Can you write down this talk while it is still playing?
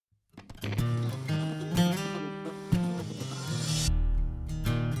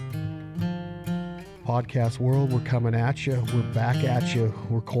podcast world. We're coming at you. We're back at you.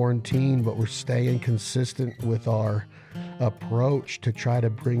 We're quarantined, but we're staying consistent with our approach to try to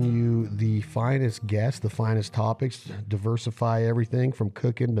bring you the finest guests, the finest topics, diversify everything from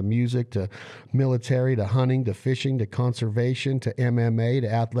cooking to music to military to hunting to fishing to conservation to MMA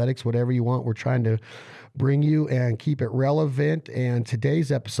to athletics, whatever you want. We're trying to bring you and keep it relevant. And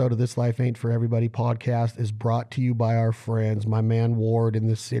today's episode of This Life Ain't For Everybody podcast is brought to you by our friends, my man Ward in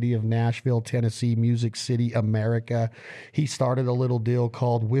the city of Nashville, Tennessee, Music City, America. He started a little deal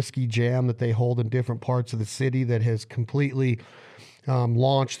called Whiskey Jam that they hold in different parts of the city that has completely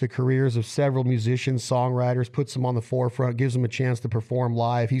launched the careers of several musicians, songwriters, puts them on the forefront, gives them a chance to perform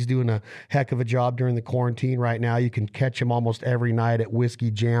live. He's doing a heck of a job during the quarantine right now. You can catch him almost every night at Whiskey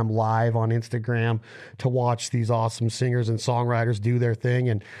Jam Live on Instagram to watch these awesome singers and songwriters do their thing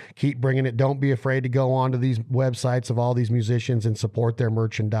and keep bringing it. Don't be afraid to go onto these websites of all these musicians and support their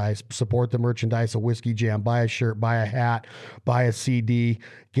merchandise. Support the merchandise of Whiskey Jam. Buy a shirt, buy a hat, buy a CD,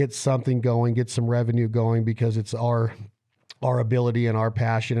 get something going, get some revenue going, because it's our ability and our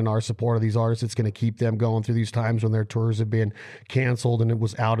passion and our support of these artists. It's going to keep them going through these times when their tours have been canceled and it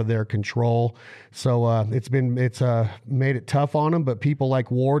was out of their control. So it's made it tough on them, but people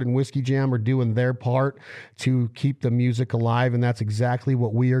like Ward and Whiskey Jam are doing their part to keep the music alive. And that's exactly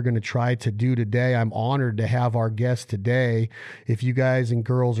what we are going to try to do today. I'm honored to have our guest today. If you guys and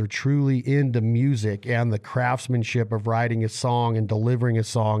girls are truly into music and the craftsmanship of writing a song and delivering a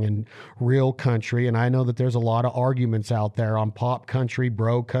song in real country, and I know that there's a lot of arguments out there on pop country,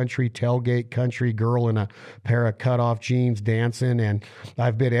 bro country, tailgate country, girl in a pair of cutoff jeans dancing. And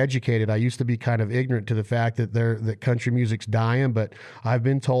I've been educated. I used to be kind of ignorant to the fact that country music's dying, but I've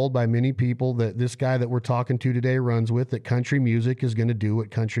been told by many people that this guy that we're talking to today runs with, that country music is going to do what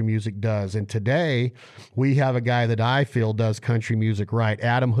country music does. And today we have a guy that I feel does country music right.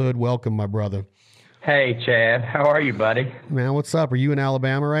 Adam Hood, welcome, my brother. Hey, Chad. How are you, buddy? Man, what's up? Are you in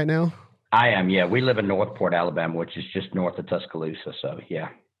Alabama right now? I am, yeah. We live in Northport, Alabama, which is just north of Tuscaloosa. So, yeah,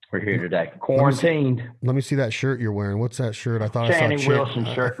 we're here today. Quarantined. Let me see that shirt you're wearing. What's that shirt? I thought Channing I saw Wilson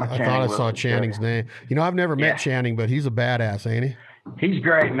shirt. I thought I saw Channing's name. You know, I've never met Channing, but he's a badass, ain't he? He's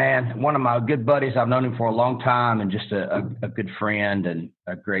great, man. One of my good buddies. I've known him for a long time, and just a good friend and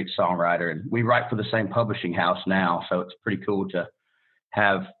a great songwriter. And we write for the same publishing house now, so it's pretty cool to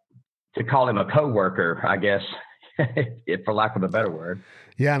call him a coworker, I guess, for lack of a better word.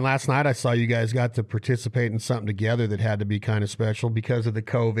 Yeah, and last night I saw you guys got to participate in something together that had to be kind of special because of the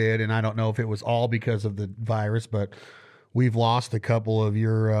COVID, and I don't know if it was all because of the virus, but we've lost a couple of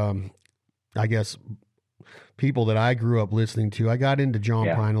your, I guess, people that I grew up listening to. I got into John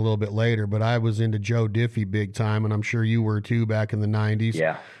Prine a little bit later, but I was into Joe Diffie big time, and I'm sure you were too back in the 90s.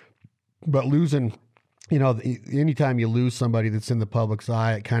 Yeah. But losing... You know, anytime you lose somebody that's in the public's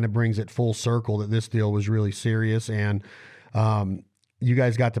eye, it kind of brings it full circle that this deal was really serious. And you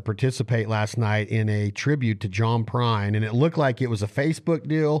guys got to participate last night in a tribute to John Prine, and it looked like it was a Facebook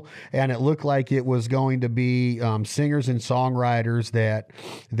deal, and it looked like it was going to be singers and songwriters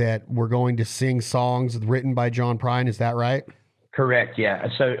that were going to sing songs written by John Prine. Is that right? Correct. Yeah.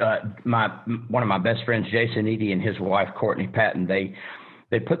 So one of my best friends, Jason Eady, and his wife Courtney Patton, they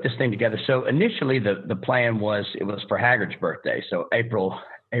put this thing together. So initially the plan was, it was for Haggard's birthday. So April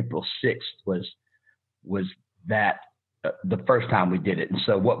 6th was that the first time we did it. And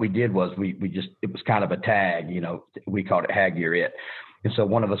so what we did was it was kind of a tag, you know, we called it Hag You're It. And so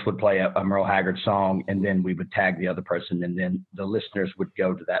one of us would play a Merle Haggard song, and then we would tag the other person. And then the listeners would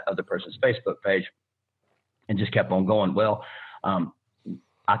go to that other person's Facebook page and just kept on going. Well,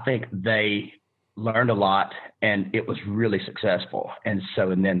 I think they learned a lot, and it was really successful. And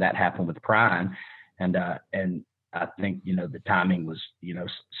then that happened with Prine. And I think, you know, the timing was, you know,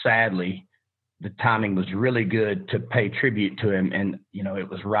 sadly, the timing was really good to pay tribute to him. And, you know, it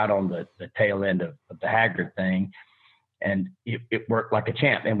was right on the tail end of the Haggard thing. And it worked like a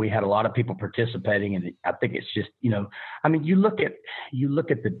champ. And we had a lot of people participating. And I think it's just, you know, I mean, you look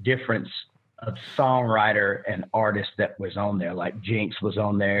at the difference of songwriter and artist that was on there. Like Jinx was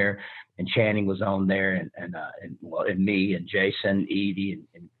on there, and Channing was on there, and me and Jason Eady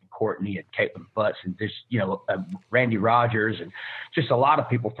and Courtney and Caitlin Butts, and there's, you know, Randy Rogers, and just a lot of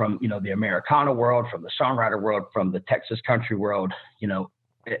people from, you know, the Americana world, from the songwriter world, from the Texas country world, you know,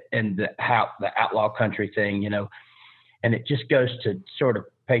 and the outlaw country thing, you know, and it just goes to sort of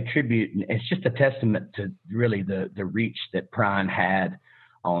pay tribute. And it's just a testament to really the reach that Prine had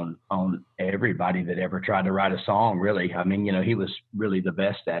on everybody that ever tried to write a song, really. I mean, you know, he was really the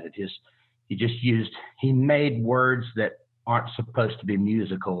best at it. He made words that aren't supposed to be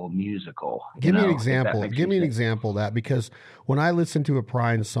musical. Give me an example. Give me an example of that, because when I listen to a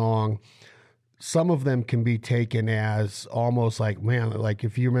Prine song, some of them can be taken as almost like, man, like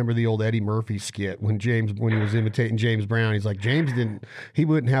if you remember the old Eddie Murphy skit when he was imitating James Brown, he's like, he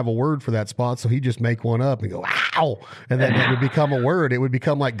wouldn't have a word for that spot, so he'd just make one up and go, "Ow," and then it would become a word. It would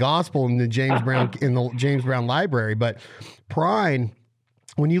become like gospel in the James Brown library. But Prine,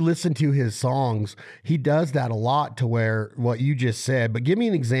 when you listen to his songs, he does that a lot to where what you just said. But give me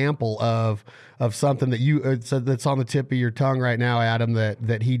an example of something that that's on the tip of your tongue right now, Adam,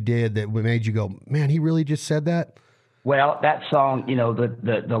 that he did that made you go, man, he really just said that? Well, that song,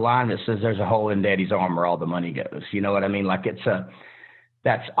 the line that says there's a hole in daddy's arm where all the money goes. You know what I mean? Like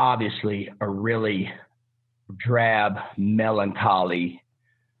that's obviously a really drab, melancholy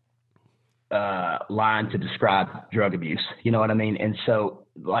line to describe drug abuse. You know what I mean? And so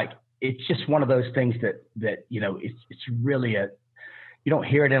like, it's just one of those things that, it's really you don't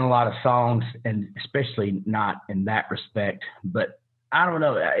hear it in a lot of songs, and especially not in that respect, but I don't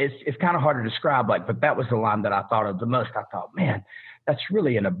know. It's kind of hard to describe, but that was the line that I thought of the most. I thought, man, that's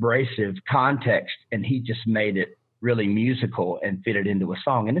really an abrasive context. And he just made it really musical and fit it into a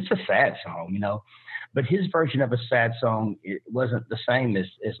song. And it's a sad song, but his version of a sad song, it wasn't the same as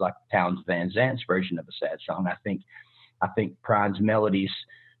like Townes Van Zant's version of a sad song. I think Prine's melodies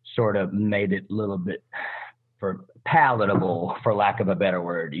sort of made it a little bit palatable, for lack of a better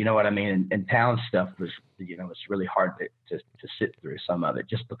word. You know what I mean? And Townes' stuff was, it's really hard to sit through some of it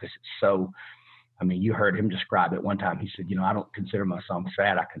just because it's so, I mean, you heard him describe it one time. He said, I don't consider my song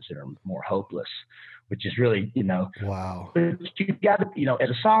sad. I consider them more hopeless, which is really, wow. But you got to, as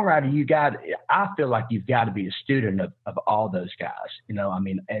a songwriter, I feel like you've got to be a student of all those guys, I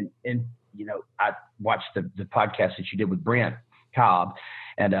mean, and I watched the podcast that you did with Brent Cobb,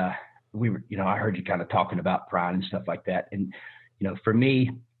 and we were, I heard you kind of talking about Prine and stuff like that. And, for me,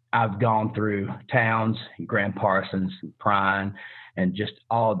 I've gone through Townes and Graham Parsons and Prine and just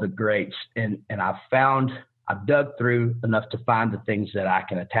all the greats. And I've dug through enough to find the things that I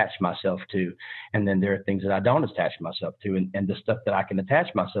can attach myself to. And then there are things that I don't attach myself to, and the stuff that I can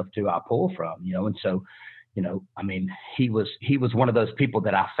attach myself to, I pull from, and so, I mean, he was one of those people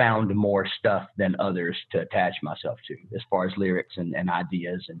that I found more stuff than others to attach myself to as far as lyrics and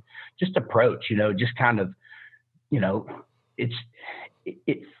ideas and just approach, just kind of,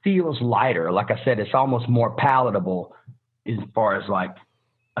 it feels lighter. Like I said, it's almost more palatable as far as like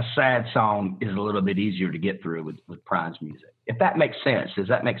a sad song is a little bit easier to get through with Prine's music. If that makes sense. Does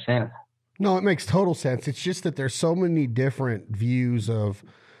that make sense? No, it makes total sense. It's just that there's so many different views of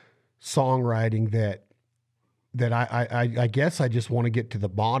songwriting that I guess I just want to get to the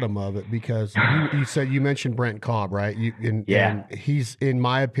bottom of it, because you mentioned Brent Cobb, right? And he's, in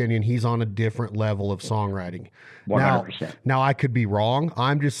my opinion, he's on a different level of songwriting. 100%. Now I could be wrong.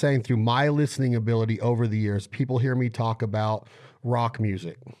 I'm just saying, through my listening ability over the years, people hear me talk about rock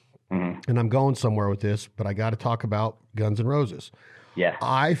music, and I'm going somewhere with this, but I got to talk about Guns N' Roses. Yeah.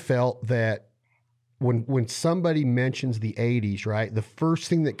 I felt that when somebody mentions the 80s, right, the first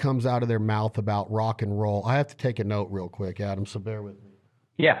thing that comes out of their mouth about rock and roll, I have to take a note real quick, Adam, so bear with me.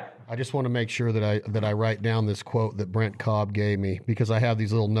 Yeah. I just want to make sure that I write down this quote that Brent Cobb gave me, because I have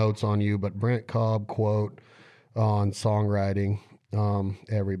these little notes on you, but Brent Cobb quote on songwriting,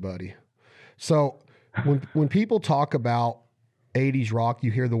 everybody. So when people talk about 80s rock,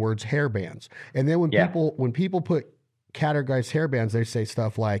 you hear the words hair bands. And then when people put categorized hair bands, they say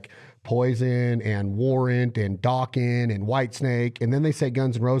stuff like Poison and Warrant and Dokken and Whitesnake, and then they say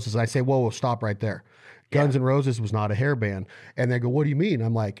Guns N' Roses. I say, whoa, stop right there. Guns N' Roses was not a hair band. And they go, what do you mean?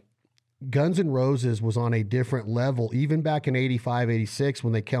 I'm like, Guns N' Roses was on a different level, even back in 85, 86,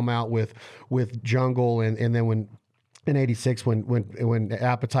 when they come out with Jungle, and then when in 86, when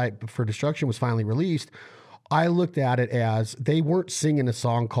Appetite for Destruction was finally released, I looked at it as they weren't singing a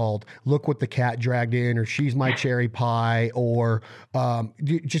song called Look What the Cat Dragged In or She's My Cherry Pie, or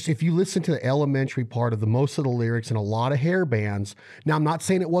just if you listen to the elementary part of most of the lyrics in a lot of hair bands. Now, I'm not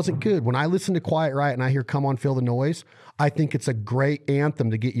saying it wasn't good. When I listen to Quiet Riot and I hear Come On Feel the Noise, I think it's a great anthem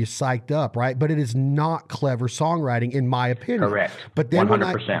to get you psyched up, right? But it is not clever songwriting, in my opinion. Correct. But then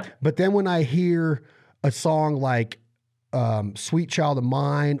 100%. When I hear a song like Sweet Child of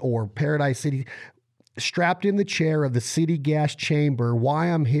Mine or Paradise City, strapped in the chair of the city gas chamber, why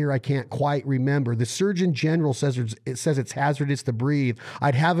I'm here I can't quite remember. The Surgeon General says it's hazardous to breathe.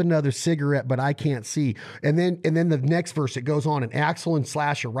 I'd have another cigarette, but I can't see. And then the next verse, it goes on, and Axl and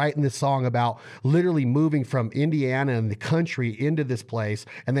Slash are writing this song about literally moving from Indiana and the country into this place.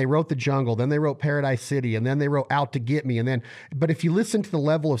 And they wrote The Jungle, then they wrote Paradise City, and then they wrote Out to Get Me. But if you listen to the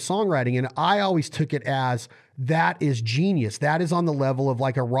level of songwriting, and I always took it as, that is genius. That is on the level of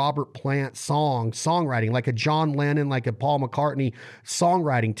like a Robert Plant songwriting, like a John Lennon, like a Paul McCartney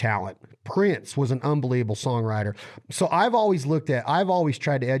songwriting talent. Prince was an unbelievable songwriter. So I've always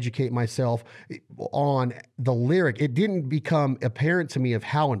tried to educate myself on the lyric. It didn't become apparent to me of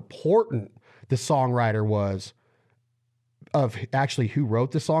how important the songwriter was, of actually who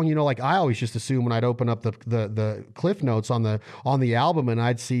wrote the song. You know, like I always just assume when I'd open up the cliff notes on the album and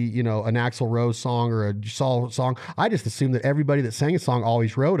I'd see, you know, an Axl Rose song or a Saul song, I just assumed that everybody that sang a song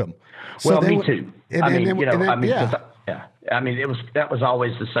always wrote them. So well, me too. I mean, that was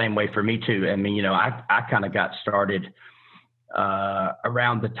always the same way for me too. I mean, you know, I kind of got started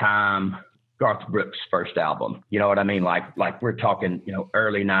around the time Garth Brooks' first album. You know what I mean? Like we're talking, you know,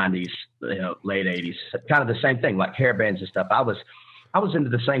 early 90s, you know, late 80s, kind of the same thing, like hair bands and stuff. I was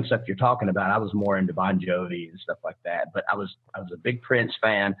into the same stuff you're talking about. I was more into Bon Jovi and stuff like that, but I was a big Prince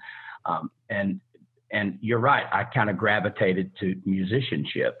fan. And you're right. I kind of gravitated to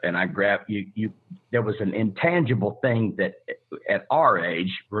musicianship, and there was an intangible thing that at our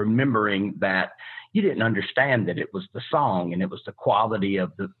age, remembering that you didn't understand that it was the song and it was the quality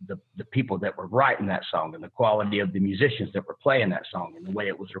of the people that were writing that song and the quality of the musicians that were playing that song and the way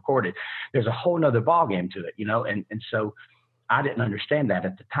it was recorded. There's a whole nother ballgame to it, you know? And so I didn't understand that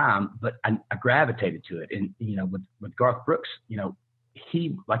at the time, but I gravitated to it. And, you know, with Garth Brooks, you know,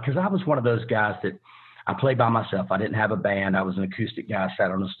 cause I was one of those guys that I played by myself. I didn't have a band. I was an acoustic guy,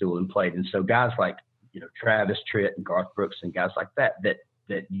 sat on a stool and played. And so guys like, you know, Travis Tritt and Garth Brooks and guys like that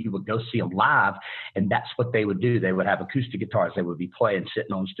you would go see them live, and that's what they would do. They would have acoustic guitars. They would be playing,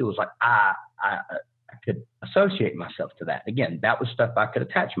 sitting on stools. Like I could associate myself to that. Again, that was stuff I could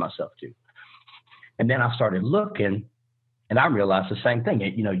attach myself to. And then I started looking, and I realized the same thing.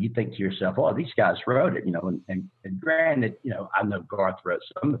 You know, you think to yourself, oh, these guys wrote it, you know, and granted, you know, I know Garth wrote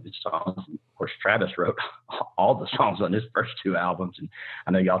some of his songs. And of course, Travis wrote all the songs on his first two albums. And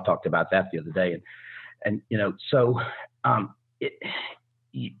I know y'all talked about that the other day. And you know, so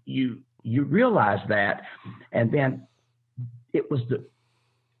you realize that, and then it was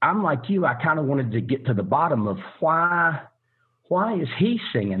I'm like you, I kind of wanted to get to the bottom of why is he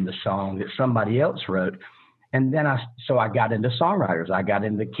singing the song that somebody else wrote? And then I got into songwriters. I got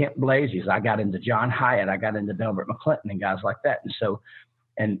into Kent Blazes. I got into John Hyatt. I got into Delbert McClinton and guys like that. And so,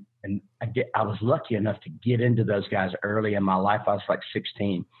 and I was lucky enough to get into those guys early in my life. I was like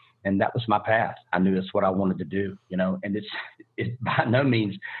 16. And that was my path. I knew that's what I wanted to do, you know, and it by no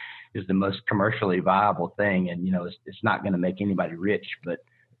means is the most commercially viable thing. And, you know, it's not going to make anybody rich, but,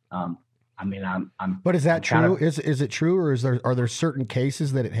 I mean, but is that true? Is it true? Or are there certain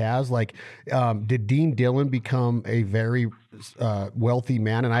cases that it has? Like, did Dean Dillon become a very, wealthy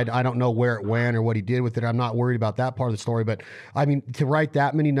man? And I don't know where it went or what he did with it. I'm not worried about that part of the story, but I mean, to write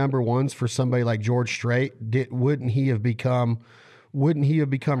that many number ones for somebody like George Strait, wouldn't he have become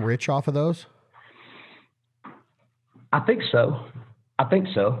rich off of those? I think so.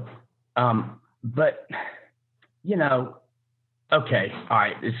 But, you know, okay, all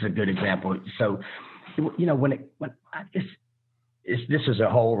right, this is a good example. So, you know, this is a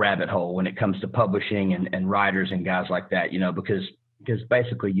whole rabbit hole when it comes to publishing and writers and guys like that, you know, because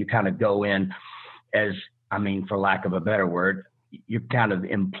basically you kind of go in as, I mean, for lack of a better word, you're kind of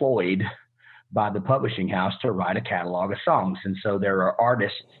employed by the publishing house to write a catalog of songs. And so there are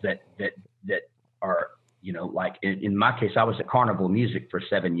artists that are, you know, like in my case, I was at Carnival Music for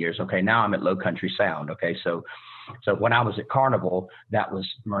 7 years. Okay. Now I'm at Low Country Sound. Okay. So when I was at Carnival, that was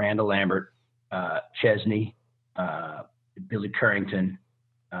Miranda Lambert, Chesney, Billy Currington,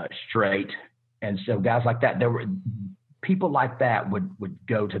 Strait. And so guys like that, there were people like that would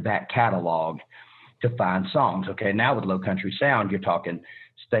go to that catalog to find songs. Okay. Now with Low Country Sound, you're talking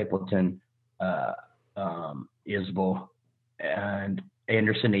Stapleton, Isbell and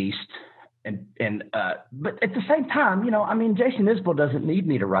Anderson East. But at the same time, you know, I mean, Jason Isbell doesn't need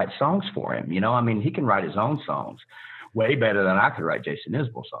me to write songs for him. You know, I mean, he can write his own songs way better than I could write Jason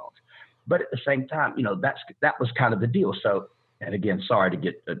Isbell songs. But at the same time, you know, that was kind of the deal. So, and again, sorry to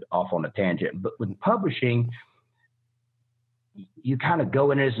get off on a tangent, but with publishing, you kind of go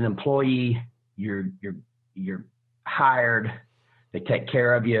in as an employee, you're hired, they take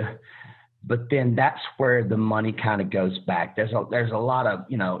care of you. But then that's where the money kind of goes back. There's a lot of,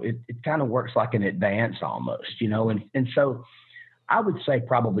 you know, it kind of works like an advance almost, you know, and so I would say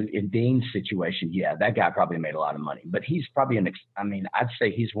probably in Dean's situation, yeah, that guy probably made a lot of money, but he's probably I'd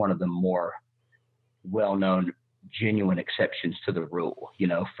say he's one of the more well-known, genuine exceptions to the rule. You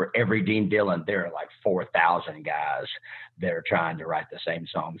know, for every Dean Dillon, there are like 4,000 guys that are trying to write the same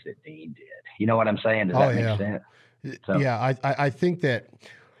songs that Dean did. You know what I'm saying? Does that make sense? So. Yeah, I think that.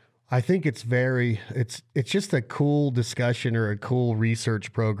 I think it's just a cool discussion or a cool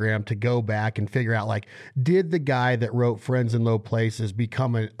research program to go back and figure out, like, did the guy that wrote Friends in Low Places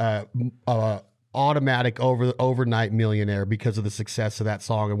become a automatic overnight millionaire because of the success of that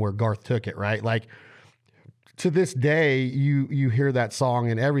song and where Garth took it, right? Like, to this day, you hear that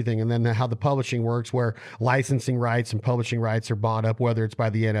song and everything, and then how the publishing works, where licensing rights and publishing rights are bought up, whether it's by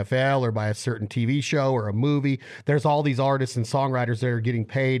the NFL or by a certain TV show or a movie. There's all these artists and songwriters that are getting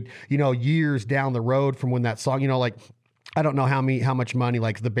paid, years down the road from when that song, like, I don't know how much money,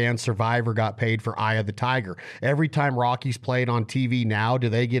 like, the band Survivor got paid for Eye of the Tiger. Every time Rocky's played on TV now, do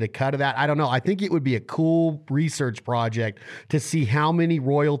they get a cut of that? I don't know. I think it would be a cool research project to see how many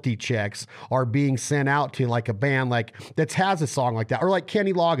royalty checks are being sent out to, like, a band like that has a song like that, or like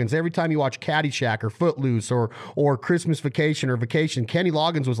Kenny Loggins. Every time you watch Caddyshack or Footloose or Christmas Vacation or Vacation, Kenny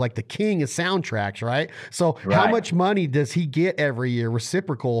Loggins was like the king of soundtracks, right? So how much money does he get every year,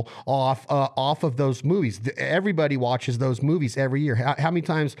 reciprocal off of those movies? Everybody watches those movies every year. How many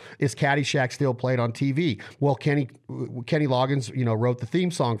times is Caddyshack still played on TV? Well, Kenny Loggins, wrote the theme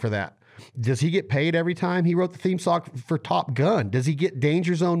song for that. Does he get paid every time he wrote the theme song for Top Gun? Does he get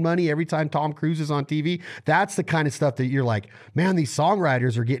Danger Zone money every time Tom Cruise is on TV? That's the kind of stuff that you're like, man, these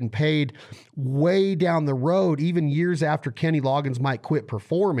songwriters are getting paid way down the road, even years after Kenny Loggins might quit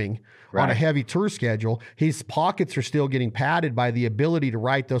performing on a heavy tour schedule. His pockets are still getting padded by the ability to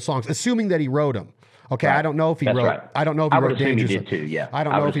write those songs, assuming that he wrote them. Okay, right. I don't know if he wrote. Right. I don't know if he wrote Danger Zone. Too, yeah. I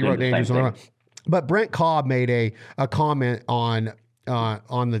don't know if he wrote Danger Zone. But Brent Cobb made a comment on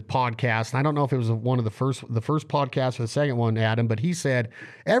the podcast. And I don't know if it was one of the first podcast or the second one, Adam. But he said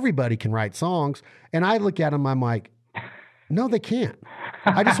everybody can write songs, and I look at him. I'm like, no, they can't.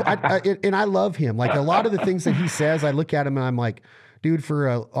 And I love him. Like, a lot of the things that he says, I look at him and I'm like, dude, for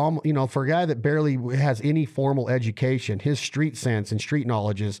a guy that barely has any formal education, his street sense and street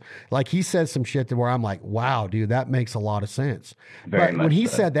knowledge is, like, he says some shit to where I'm like, wow, dude, that makes a lot of sense. But when he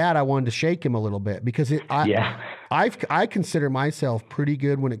said that, I wanted to shake him a little bit, because I consider myself pretty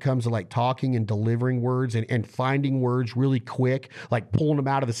good when it comes to, like, talking and delivering words and finding words really quick, like pulling them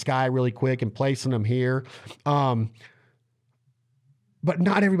out of the sky really quick and placing them here. But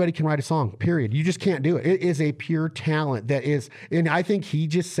not everybody can write a song, period. You just can't do it. It is a pure talent that is, and I think he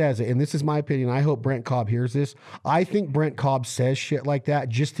just says it, and this is my opinion. I hope Brent Cobb hears this. I think Brent Cobb says shit like that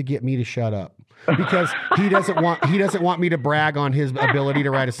just to get me to shut up, because he doesn't want me to brag on his ability to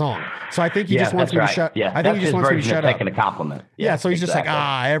write a song. So I think he just wants me to shut. Yeah, I think he just wants me to shut up. Taking a compliment. Yeah, so he's just like,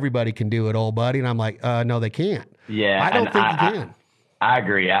 everybody can do it, old buddy, and I'm like, no, they can't. Yeah, I don't think you can. I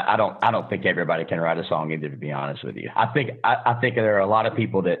agree. I don't think everybody can write a song either, to be honest with you. I think there are a lot of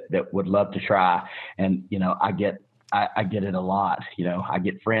people that would love to try, and I get it a lot. I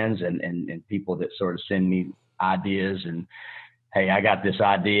get friends and people that sort of send me ideas and, hey, I got this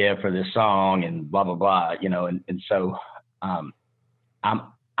idea for this song and blah blah blah. And so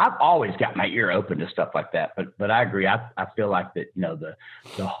I've always got my ear open to stuff like that. But I agree. I feel like that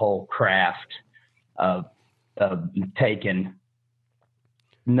the whole craft of taking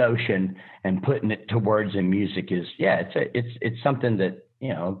notion and putting it to words and music is, it's something that,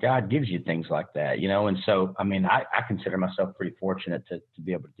 God gives you things like that, and so, I mean, I consider myself pretty fortunate to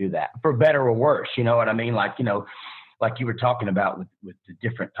be able to do that, for better or worse, you know what I mean? Like, like you were talking about with the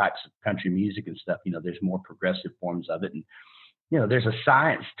different types of country music and stuff, there's more progressive forms of it, and, there's a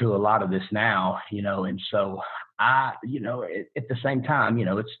science to a lot of this now, and so at the same time,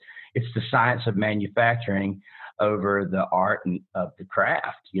 it's the science of manufacturing over the art and of the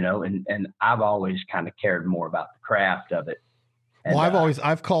craft, and I've always kind of cared more about the craft of it. And, well,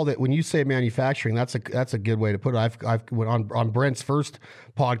 I've called it, when you say manufacturing, that's a good way to put it. I've on Brent's first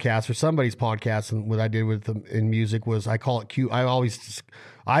podcast or somebody's podcast, and what I did with them in music was I call it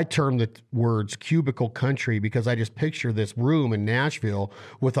I term the words cubicle country, because I just picture this room in Nashville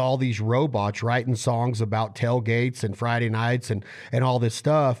with all these robots writing songs about tailgates and Friday nights and all this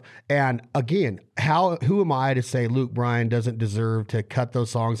stuff. And again, who am I to say Luke Bryan doesn't deserve to cut those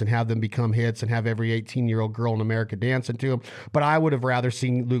songs and have them become hits and have every 18-year-old girl in America dancing to them? But I would have rather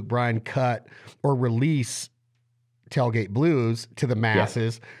seen Luke Bryan cut or release Tailgate Blues to the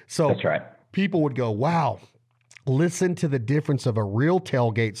masses. Yeah, so that's right. People would go, wow, listen to the difference of a real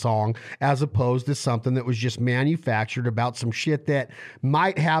tailgate song as opposed to something that was just manufactured about some shit that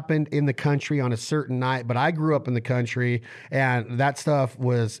might happen in the country on a certain night. But I grew up in the country, and that stuff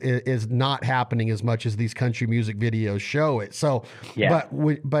is not happening as much as these country music videos show it. So, yeah.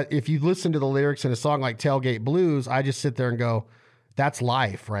 But if you listen to the lyrics in a song like Tailgate Blues, I just sit there and go, That's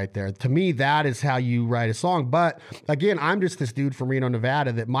life right there. To me, that is how you write a song. But again, I'm just this dude from Reno,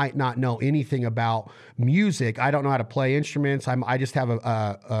 Nevada that might not know anything about music. I don't know how to play instruments. I just have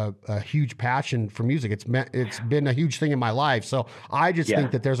a huge passion for music. It's been a huge thing in my life. So I just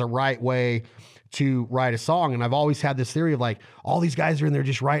think that there's a right way to write a song. And I've always had this theory of like, all these guys are in there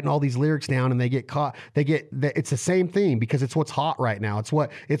just writing all these lyrics down and they get caught. It's the same thing because it's what's hot right now. It's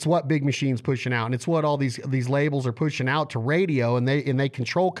what Big Machine's pushing out. And it's what all these labels are pushing out to radio, and they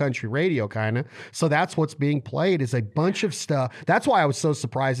control country radio kind of. So that's what's being played is a bunch of stuff. That's why I was so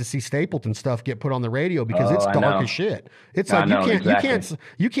surprised to see Stapleton stuff get put on the radio because it's dark as shit. It's like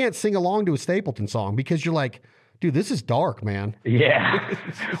you can't sing along to a Stapleton song because you're like, dude, this is dark, man. Yeah.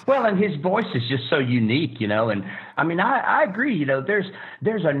 Well, and his voice is just so unique, and I mean, I agree, there's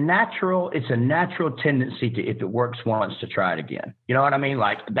a natural tendency to, if it works once, to try it again. You know what I mean?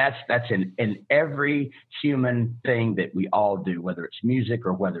 Like that's in every human thing that we all do, whether it's music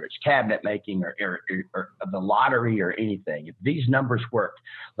or whether it's cabinet making or the lottery or anything. If these numbers worked,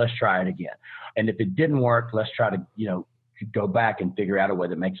 let's try it again. And if it didn't work, let's try to, go back and figure out a way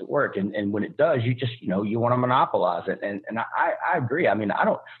that makes it work. And when it does, you just, you want to monopolize it. And I agree. I mean,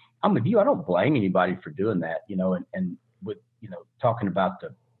 I'm with you. I don't blame anybody for doing that, and with, talking about the,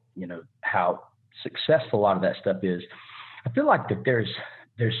 how successful a lot of that stuff is. I feel like that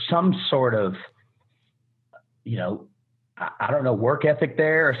there's some sort of, I don't know, work ethic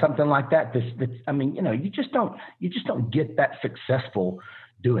there or something like that. I mean, you just don't get that successful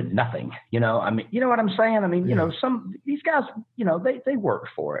doing nothing, I mean, you know what I'm saying? I mean, these guys, they work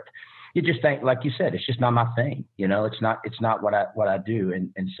for it. It just ain't, like you said, it's just not my thing. It's not what I do.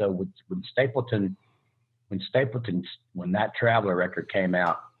 And so when that Traveler record came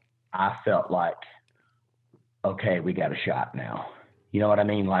out, I felt like, okay, we got a shot now. You know what I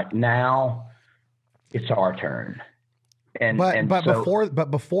mean? Like now it's our turn. Before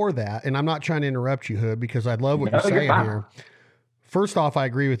that, and I'm not trying to interrupt you, Hood, because I love what you're saying here. First off, I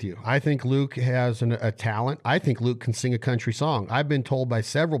agree with you. I think Luke has a talent. I think Luke can sing a country song. I've been told by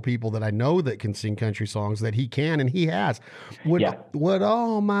several people that I know that can sing country songs that he can, and he has. What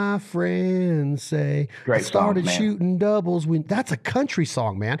all my friends say. Great started song, shooting doubles. That's a country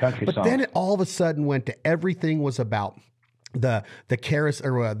song, man. Then it all of a sudden went to everything was about the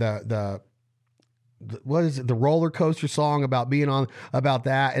carousel or the what is it? The roller coaster song about being on about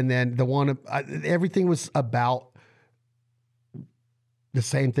that, and then the one everything was about the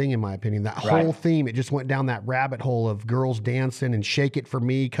same thing, in my opinion. That whole theme, it just went down that rabbit hole of girls dancing and Shake It For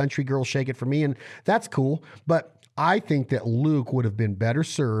Me, country girls Shake It For Me, and that's cool. But I think that Luke would have been better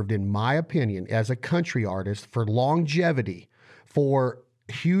served, in my opinion, as a country artist for longevity, for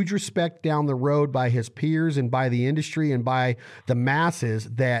huge respect down the road by his peers and by the industry and by the masses,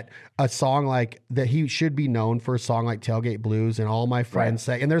 that a song like that, he should be known for a song like Tailgate Blues and All My Friends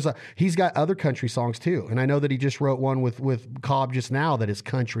Say. And he's got other country songs too. And I know that he just wrote one with Cobb just now that is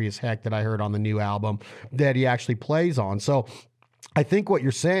country as heck that I heard on the new album that he actually plays on. So I think what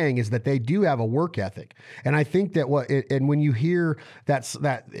you're saying is that they do have a work ethic. And I think that and when you hear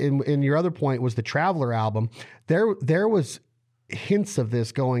that in your other point was the Traveler album, there was hints of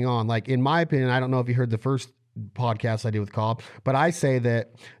this going on. Like, in my opinion, I don't know if you heard the first podcast I did with Cobb, but I say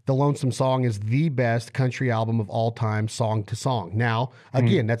that The Lonesome Song is the best country album of all time, song to song. Now,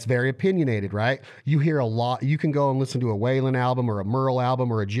 again, that's very opinionated, right? You hear a lot. You can go and listen to a Waylon album or a Merle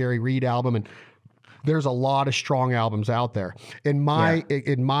album or a Jerry Reed album, and there's a lot of strong albums out there. In my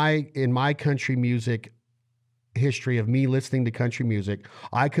country music history of me listening to country music,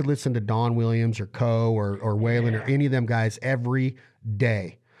 I could listen to Don Williams or Coe or Waylon or any of them guys every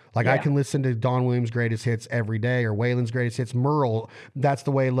day. Like I can listen to Don Williams' greatest hits every day or Waylon's greatest hits. Merle, That's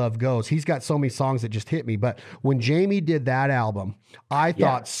the Way Love Goes. He's got so many songs that just hit me. But when Jamie did that album, I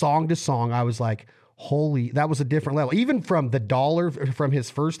thought song to song, I was like, holy, that was a different level. Even from The Dollar, from his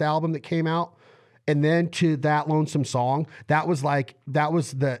first album that came out, and then to That Lonesome Song, that was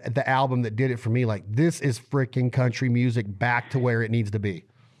the album that did it for me. Like, this is freaking country music back to where it needs to be.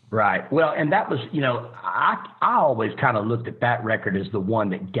 Right. Well, and that was, I always kind of looked at that record as the one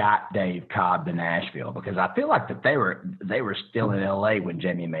that got Dave Cobb to Nashville, because I feel like that they were still in LA when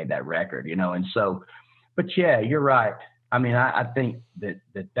Jamie made that record, and so, but yeah, you're right. I mean, I think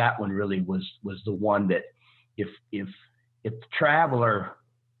that one really was the one that if Traveler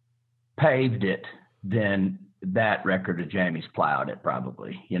paved it, then that record of Jamie's plowed it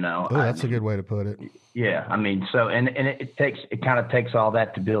probably, Oh, that's a good way to put it. Yeah. I mean, so, and it kind of takes all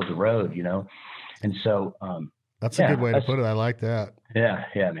that to build the road, and so, that's a good way to put it. I like that. Yeah.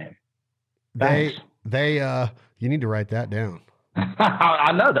 Yeah, man. You need to write that down.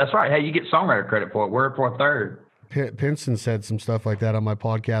 I know. That's right. Hey, you get songwriter credit for it. Word for a third. Pinson said some stuff like that on my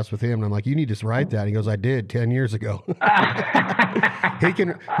podcast with him, and I'm like, you need to write that. He goes, I did 10 years ago. He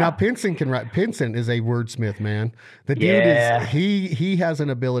can now. Pinson can write. Pinson is a wordsmith, man. The dude is he has an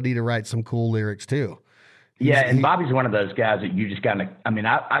ability to write some cool lyrics too. And Bobby's one of those guys that you just gotta. I mean,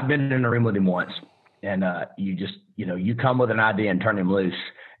 I've been in a room with him once, and you just you come with an idea and turn him loose,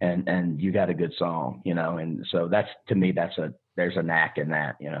 and you got a good song, And so that's, to me, there's a knack in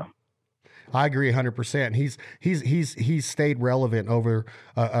that, I agree 100%. He's stayed relevant over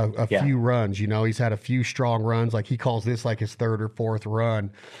a few runs. He's had a few strong runs. Like he calls this like his third or fourth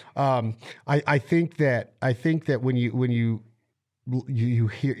run. I think that when you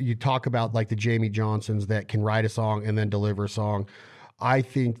hear, you talk about like the Jamey Johnsons that can write a song and then deliver a song. I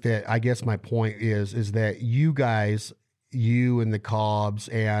think that, I guess my point is that you guys, you and the Cobbs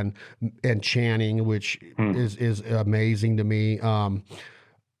and Channing, which is amazing to me.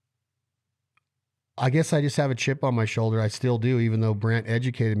 I guess I just have a chip on my shoulder. I still do, even though Brent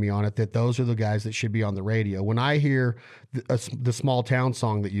educated me on it, that those are the guys that should be on the radio. When I hear the small town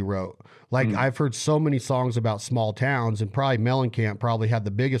song that you wrote, like I've heard so many songs about small towns, and probably Mellencamp probably had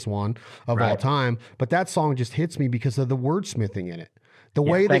the biggest one of all time, but that song just hits me because of the wordsmithing in it. The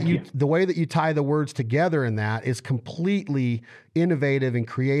way that you tie the words together in that is completely innovative and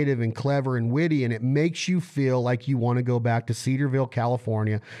creative and clever and witty, and it makes you feel like you want to go back to Cedarville,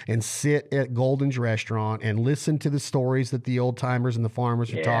 California, and sit at Golden's restaurant and listen to the stories that the old timers and the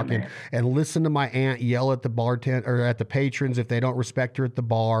farmers are talking, man. And listen to my aunt yell at the bartender or at the patrons if they don't respect her at the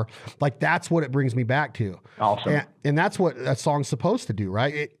bar. Like that's what it brings me back to. Awesome. And that's what a song's supposed to do,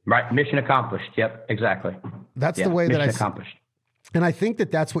 right? Right. Mission accomplished. Yep. Exactly. That's the way that mission accomplished. And I think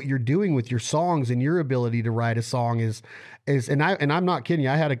that that's what you're doing with your songs, and your ability to write a song is, and I'm not kidding you.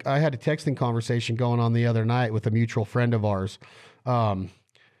 I had a texting conversation going on the other night with a mutual friend of ours, Ben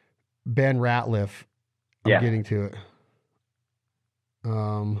Ratliff. I'm getting to it.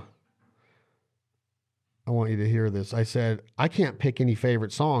 I want you to hear this. I said, I can't pick any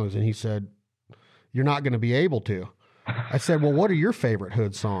favorite songs. And he said, you're not going to be able to. I said, well, what are your favorite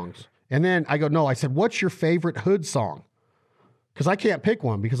Hood songs? And then I go, no, I said, what's your favorite Hood song? Because I can't pick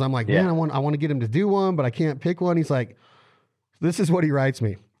one, because I'm like, man, I want to get him to do one, but I can't pick one. He's like, this is what he writes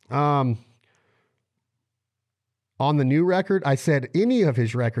me. On the new record, I said, any of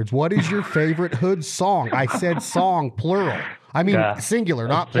his records, what is your favorite Hood song? I said song, plural. I mean, singular,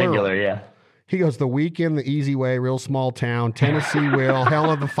 not plural. Singular, yeah. He goes, The Weeknd, The Easy Way, Real Small Town, Tennessee Will,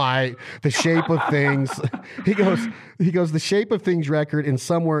 Hell of a Fight, The Shape of Things. He goes, The Shape of Things record and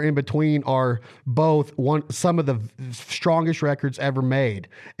Somewhere in Between are both some of the strongest records ever made.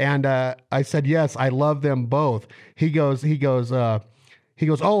 And I said, yes, I love them both. He goes, oh,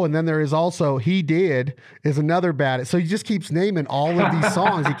 and then there is also He Did is another bad. So he just keeps naming all of these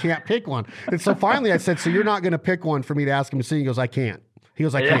songs. He can't pick one. And so finally I said, so you're not going to pick one for me to ask him to sing? He goes, I can't. He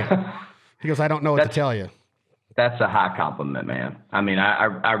goes, I can't. He goes, I don't know what to tell you. That's a high compliment, man. I mean,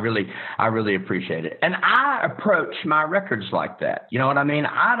 I really appreciate it. And I approach my records like that. You know what I mean?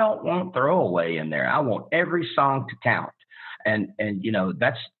 I don't want throwaway in there. I want every song to count. And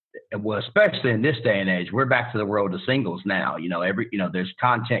that's, well, especially in this day and age, we're back to the world of singles now. There's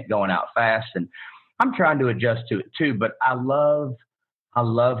content going out fast, and I'm trying to adjust to it too. But I love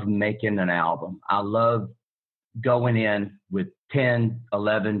making an album. I love going in with 10,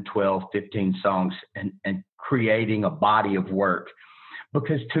 11, 12, 15 songs and creating a body of work.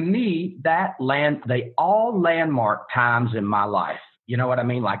 Because to me, they all landmark times in my life. You know what I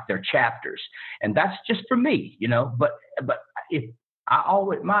mean? Like they're chapters. And that's just for me, but if I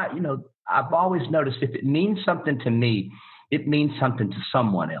always, I've always noticed if it means something to me, it means something to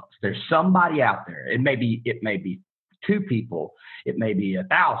someone else. There's somebody out there. It may be 2 people. It may be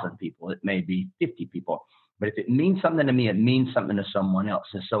 1,000 people. It may be 50 people. But if it means something to me, it means something to someone else.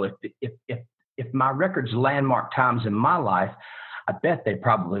 And so if my records landmark times in my life, I bet they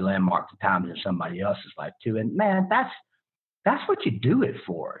probably landmark the times in somebody else's life too. And man, that's what you do it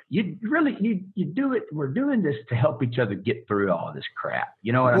for. You do it. We're doing this to help each other get through all this crap.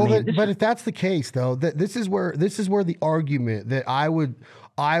 You know what I mean? But if that's the case, though, this is where the argument that I would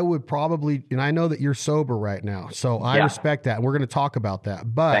probably, and I know that you're sober right now, so I respect that, and we're going to talk about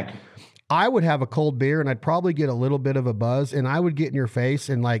that. But I would have a cold beer and I'd probably get a little bit of a buzz, and I would get in your face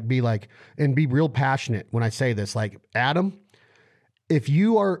and be real passionate when I say this. Like, Adam, if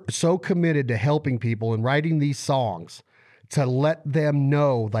you are so committed to helping people and writing these songs to let them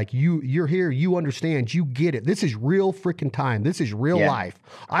know, like, you're here, you understand, you get it. This is real freaking time. This is real life.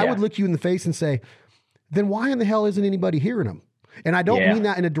 I would look you in the face and say, then why in the hell isn't anybody hearing them? And I don't mean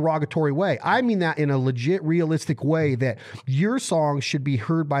that in a derogatory way. I mean that in a legit, realistic way, that your song should be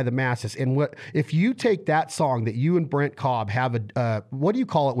heard by the masses. And what if you take that song that you and Brent Cobb have what do you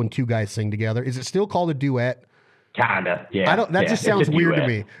call it when two guys sing together? Is it still called a duet? Kinda, yeah. I don't. That just sounds weird to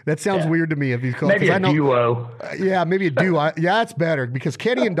me. That sounds weird to me. If you call maybe a duo. Yeah, maybe a duo. Yeah, that's better because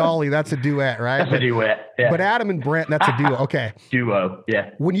Kenny and Dolly, that's a duet, right? That's a duet. Yeah. But Adam and Brent, that's a duo. Okay. Duo. Yeah.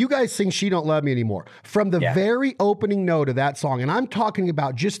 When you guys sing "She Don't Love Me Anymore," from the very opening note of that song, and I'm talking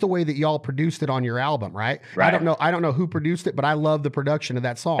about just the way that y'all produced it on your album, right? I don't know who produced it, but I love the production of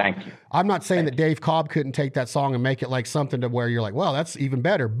that song. Thank you. I'm not saying that Dave Cobb couldn't take that song and make it like something to where you're like, well, that's even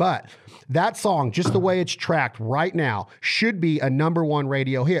better. But that song, just the way it's tracked right now, should be a #1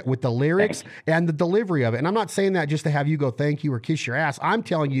 radio hit with the lyrics and the delivery of it. And I'm not saying that just to have you go thank you or kiss your ass. I'm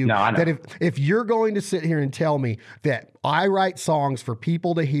telling you that if you're going to sit here and tell me that I write songs for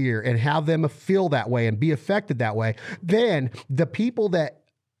people to hear and have them feel that way and be affected that way, then the people that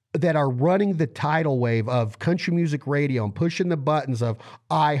are running the tidal wave of country music radio and pushing the buttons of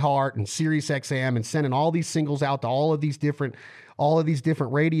iHeart and Sirius XM and sending all these singles out to all of these different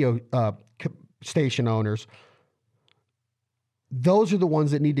radio station owners, those are the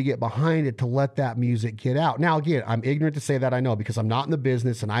ones that need to get behind it to let that music get out. Now, again, I'm ignorant to say that, I know, because I'm not in the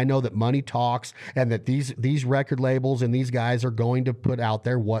business, and I know that money talks and that these record labels and these guys are going to put out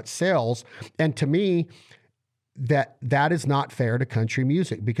there what sells. And to me, that is not fair to country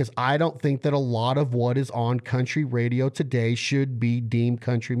music, because I don't think that a lot of what is on country radio today should be deemed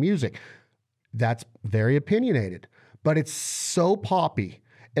country music. That's very opinionated, but it's so poppy.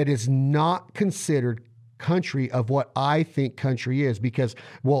 It is not considered country of what I think country is, because,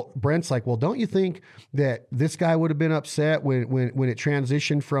 well, Brent's like, well, don't you think that this guy would have been upset when it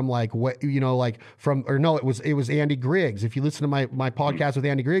transitioned from like what, you know, like from, or no, it was Andy Griggs. If you listen to my podcast with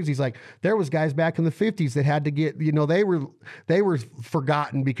Andy Griggs, he's like, there was guys back in the 50s that had to get, you know, they were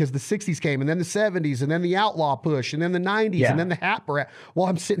forgotten because the 60s came, and then the 70s, and then the outlaw push, and then the 90s, and then the Hat Parade. Well,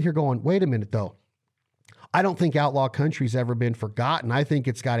 I'm sitting here going, wait a minute though. I don't think outlaw country's ever been forgotten. I think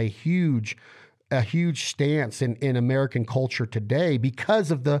it's got a huge stance in American culture today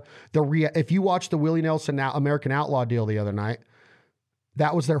because of if you watch the Willie Nelson American Outlaw deal the other night,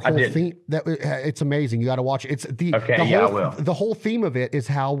 that was their whole theme. It's amazing. You got to watch it. It's the whole theme of it is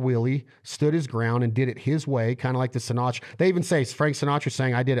how Willie stood his ground and did it his way, kind of like the Sinatra. They even say Frank Sinatra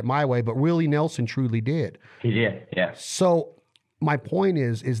saying, "I did it my way," but Willie Nelson truly did. He did. Yeah. So my point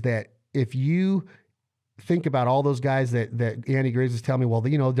is that if you think about all those guys that Andy Griggs is telling me, well,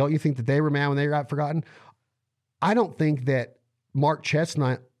 you know, don't you think that they were mad when they got forgotten? I don't think that Mark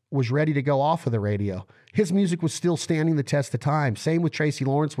Chestnut was ready to go off of the radio. His music was still standing the test of time. Same with Tracy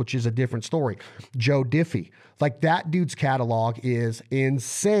Lawrence, which is a different story. Joe Diffie. Like, that dude's catalog is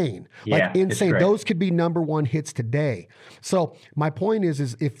insane. Like, insane. Those could be #1 hits today. So my point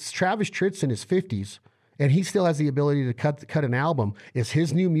is if Travis Tritt's in his 50s and he still has the ability to cut an album, is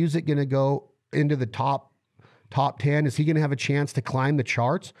his new music going to go into the top 10? Is he going to have a chance to climb the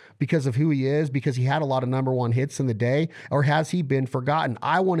charts because of who he is, because he had a lot of #1 hits in the day, or has he been forgotten?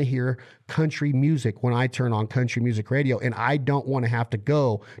 I want to hear country music when I turn on country music radio, and I don't want to have to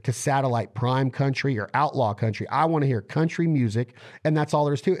go to satellite prime country or outlaw country. I want to hear country music, and that's all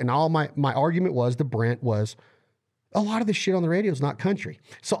there is to it. And all my argument was to Brent was, a lot of the shit on the radio is not country.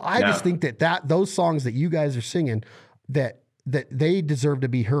 So I just think that those songs that you guys are singing, that they deserve to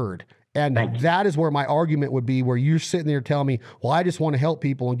be heard. And that is where my argument would be, where you're sitting there telling me, well, I just want to help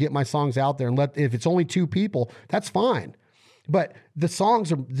people and get my songs out there, and if it's only 2 people, that's fine. But the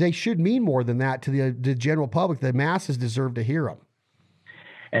songs they should mean more than that to the general public. The masses deserve to hear them.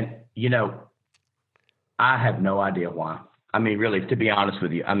 And, you know, I have no idea why. I mean, really, to be honest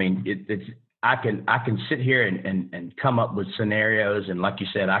with you, I mean, I can sit here and come up with scenarios. And like you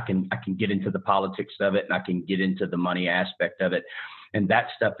said, I can get into the politics of it, and I can get into the money aspect of it. And that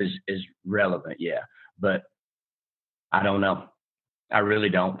stuff is relevant. Yeah. But I don't know. I really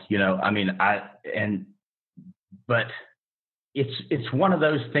don't, you know, I mean, but it's one of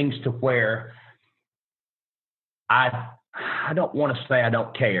those things to where I don't want to say I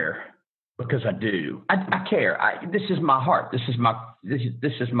don't care, because I do. I care. This is my heart. This is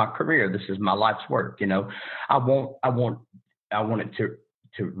my career. This is my life's work. You know, I want it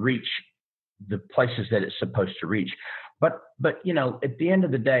to reach the places that it's supposed to reach. But you know, at the end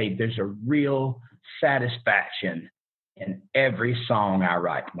of the day, there's a real satisfaction in every song I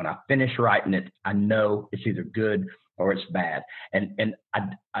write. When I finish writing it, I know it's either good or it's bad. And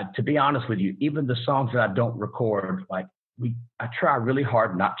I to be honest with you, even the songs that I don't record, like I try really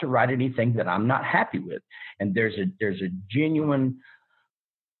hard not to write anything that I'm not happy with. And there's a genuine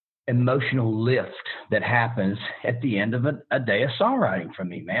emotional lift that happens at the end of a day of songwriting for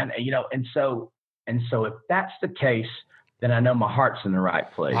me, man. And so if that's the case, then I know my heart's in the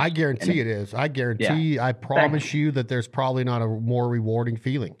right place. I guarantee it is. I guarantee. I promise you that there's probably not a more rewarding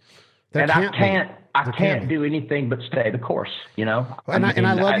feeling. I can't do anything but stay the course, you know. And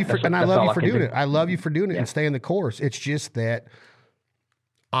I love you for doing it. I love you for doing it and staying the course. It's just that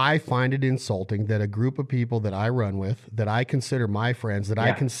I find it insulting that a group of people that I run with, that I consider my friends, that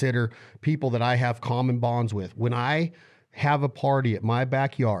I consider people that I have common bonds with, when I have a party at my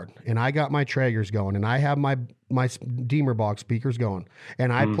backyard and I got my Traegers going and I have my Deemer box speakers going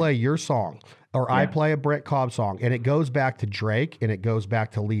and I play your song or I play a Brent Cobb song and it goes back to Drake and it goes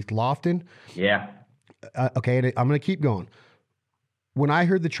back to Leith Lofton. Yeah. Okay. And I'm going to keep going. When I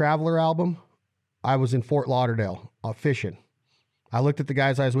heard the Traveler album, I was in Fort Lauderdale fishing. I looked at the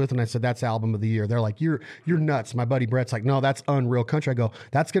guys I was with and I said, that's album of the year. They're like, you're nuts. My buddy Brett's like, no, that's Unreal Country. I go,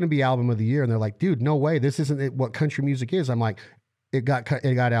 that's going to be album of the year. And they're like, dude, no way. This isn't what country music is. I'm like, it got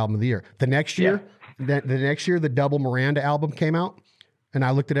album of the year. The next year, the Double Miranda album came out. And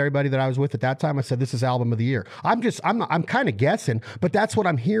I looked at everybody that I was with at that time. I said, this is album of the year. I'm kind of guessing, but that's what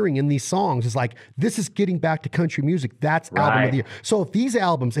I'm hearing in these songs is like, this is getting back to country music. That's album of the year. So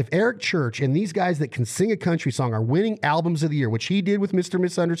if Eric Church and these guys that can sing a country song are winning albums of the year, which he did with Mr.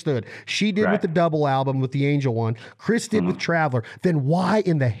 Misunderstood, she did with the Double album with the Angel one, Chris did with Traveler, then why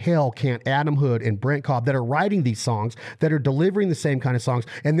in the hell can't Adam Hood and Brent Cobb that are writing these songs, that are delivering the same kind of songs?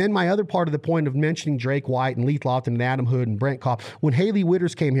 And then my other part of the point of mentioning Drake White and Leith Lofton and Adam Hood and Brent Cobb, when Haley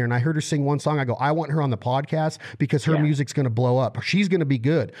Witters came here and I heard her sing one song, I go, I want her on the podcast because her music's going to blow up. She's going to be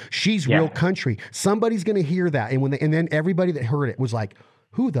good. She's real country. Somebody's going to hear that. And then everybody that heard it was like,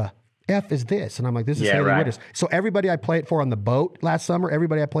 who the F is this? And I'm like, this is Haley Witters. So everybody I played for on the boat last summer,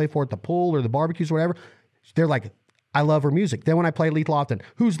 everybody I played for at the pool or the barbecues or whatever, they're like, I love her music. Then when I play Leith Lofton,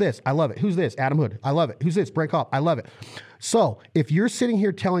 who's this? I love it. Who's this? Adam Hood. I love it. Who's this? Brent Cobb. I love it. So if you're sitting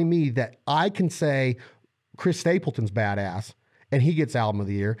here telling me that I can say Chris Stapleton's badass, and he gets album of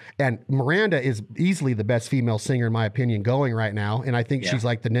the year. And Miranda is easily the best female singer, in my opinion, going right now. And I think she's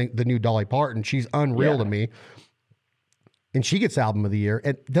like the new Dolly Parton. She's unreal to me. And she gets album of the year.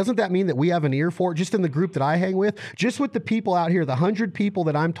 And doesn't that mean that we have an ear for it just in the group that I hang with? Just with the people out here, the 100 people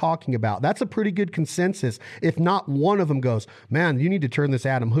that I'm talking about, that's a pretty good consensus. If not one of them goes, man, you need to turn this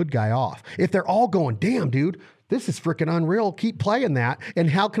Adam Hood guy off. If they're all going, damn, dude, this is freaking unreal. Keep playing that. And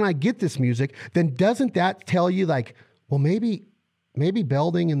how can I get this music? Then doesn't that tell you like, well, maybe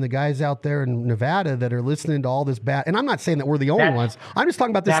Belding and the guys out there in Nevada that are listening to all this bad, and I'm not saying that we're the only ones. I'm just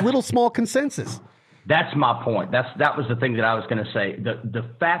talking about this little small consensus. That's my point. That was the thing that I was going to say. The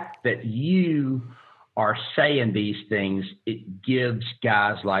fact that you are saying these things, it gives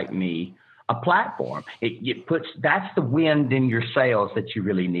guys like me a platform. It puts, that's the wind in your sails that you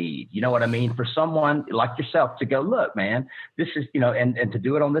really need. You know what I mean? For someone like yourself to go, look, man, this is, and to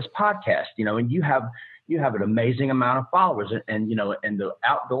do it on this podcast, and you have an amazing amount of followers and in the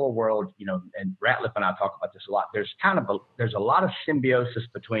outdoor world, and Ratliff and I talk about this a lot. There's a lot of symbiosis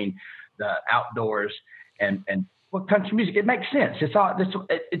between the outdoors and what country music. It makes sense. It's all,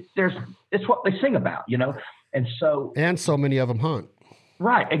 it's what they sing about, and so many of them hunt.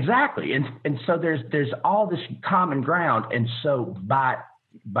 Right. Exactly. And so there's all this common ground. And so by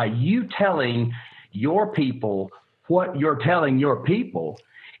you telling your people what you're telling your people,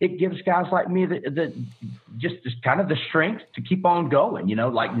 it gives guys like me just kind of the strength to keep on going.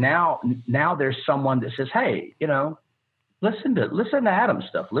 Like now there's someone that says, hey, listen to Adam's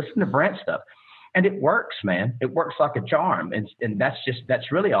stuff, listen to Brent's stuff. And it works, man. It works like a charm. And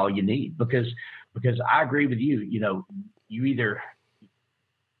that's really all you need because I agree with you, you either,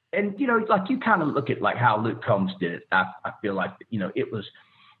 and, like you kind of look at like how Luke Combs did it. I feel like, it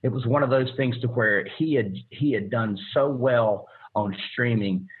was one of those things to where he had done so well on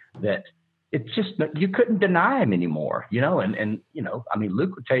streaming that it's just, you couldn't deny him anymore, and I mean,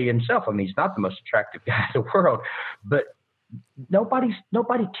 Luke would tell you himself, he's not the most attractive guy in the world, but nobody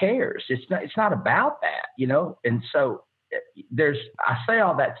cares. It's not about that, and so I say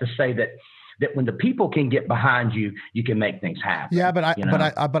all that to say that when the people can get behind you, you can make things happen. Yeah,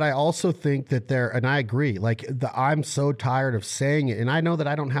 but I also think that and I agree. Like I'm so tired of saying it, and I know that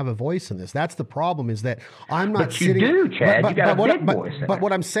I don't have a voice in this. That's the problem. Is that I'm not. But you do, Chad. You got a big voice. But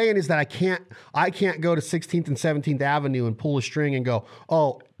what I'm saying is that I can't go to 16th and 17th Avenue and pull a string and go,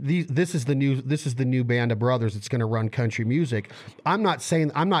 oh, this is the new band of brothers that's going to run country music. I'm not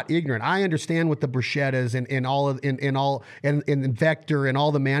saying I'm not ignorant. I understand what the Bruschettas and Vector and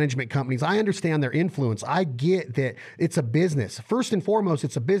all the management companies. I understand their influence. I get that it's a business. First and foremost,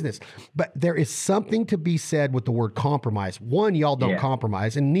 it's a business. But there is something to be said with the word compromise. One, y'all don't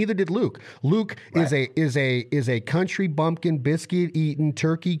compromise, and neither did Luke. Luke is a country bumpkin, biscuit eating,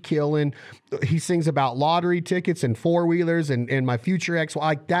 turkey killing. He sings about lottery tickets and four-wheelers and my future ex.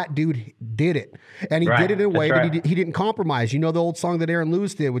 Like, that dude did it. And he did it in a way that he didn't compromise. You know the old song that Aaron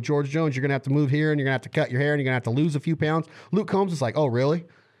Lewis did with George Jones, you're going to have to move here and you're going to have to cut your hair and you're going to have to lose a few pounds. Luke Combs is like, oh, really?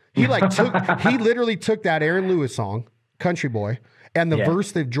 He literally took that Aaron Lewis song, Country Boy, and the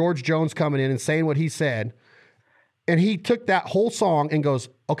verse that George Jones coming in and saying what he said, and he took that whole song and goes,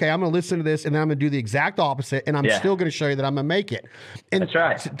 okay, I'm going to listen to this, and then I'm going to do the exact opposite, and I'm still going to show you that I'm going to make it. And that's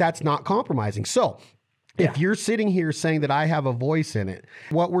right. That's not compromising. So if you're sitting here saying that I have a voice in it,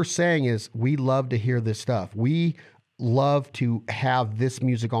 what we're saying is we love to hear this stuff. We love to have this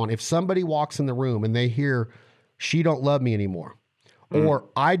music on. If somebody walks in the room and they hear, She Don't Love Me Anymore, or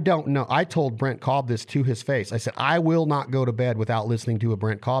I don't know. I told Brent Cobb this to his face. I said, I will not go to bed without listening to a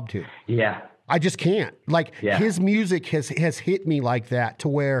Brent Cobb tune. Yeah. I just can't. Like, his music has hit me like that, to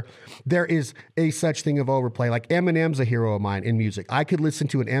where there is a such thing of overplay. Like, Eminem's a hero of mine in music. I could listen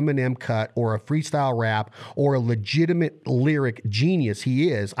to an Eminem cut or a freestyle rap or a legitimate lyric genius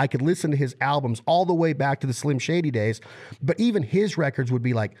he is. I could listen to his albums all the way back to the Slim Shady days. But even his records would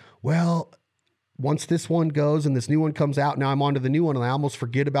be like, well, once this one goes and this new one comes out, now I'm on to the new one, and I almost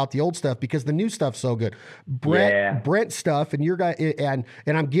forget about the old stuff because the new stuff's so good. Brent stuff and your guy, and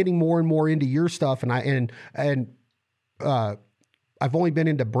I'm getting more and more into your stuff, and I've only been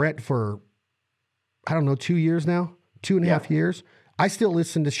into Brent for, I don't know, 2 years now, 2.5 years. I still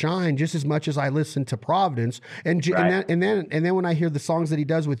listen to Shine just as much as I listen to Providence, and then when I hear the songs that he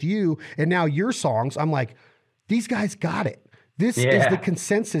does with you, and now your songs, I'm like, these guys got it. This is the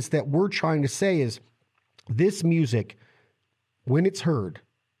consensus that we're trying to say is this music, when it's heard,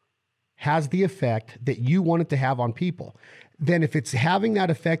 has the effect that you want it to have on people. Then if it's having that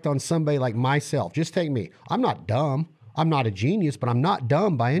effect on somebody like myself, just take me. I'm not dumb. I'm not a genius, but I'm not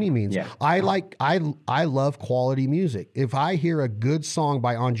dumb by any means. Yeah. I love quality music. If I hear a good song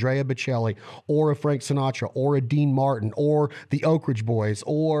by Andrea Bocelli or a Frank Sinatra or a Dean Martin or the Oak Ridge Boys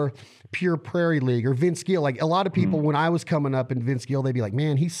or Pure Prairie League or Vince Gill, like a lot of people when I was coming up in Vince Gill, they'd be like,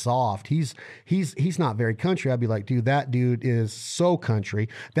 man, he's soft. He's not very country. I'd be like, dude, that dude is so country.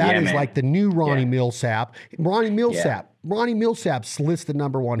 That is like the new Ronnie Millsap. Ronnie Millsap's list of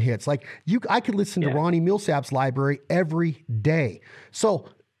number one hits. Like I could listen to Ronnie Millsap's library every day. So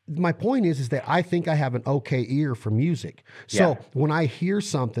my point is that I think I have an okay ear for music. So when I hear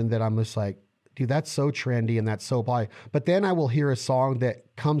something that I'm just like, dude, that's so trendy and that's so by, but then I will hear a song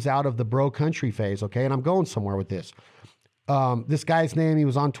that comes out of the bro country phase. Okay. And I'm going somewhere with this. This guy's name, he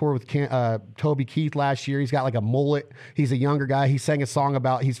was on tour with Toby Keith last year. He's got like a mullet. He's a younger guy. He sang a song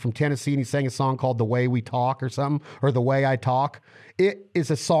about, he's from Tennessee, and he sang a song called The Way We Talk or something, or The Way I Talk. It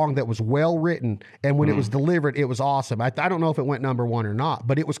is a song that was well written. And when it was delivered, it was awesome. I don't know if it went number one or not,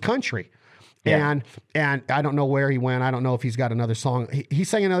 but it was country. Yeah. And I don't know where he went. I don't know if he's got another song. He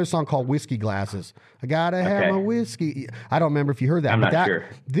sang another song called Whiskey Glasses. I gotta have my whiskey. I don't remember if you heard that. I'm not sure.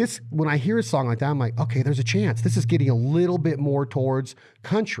 When I hear a song like that, I'm like, okay, there's a chance. This is getting a little bit more towards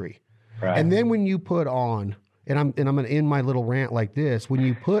country. Right. And then when you put on, and I'm gonna end my little rant like this, when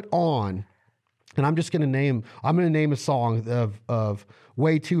you put on, and I'm gonna name a song of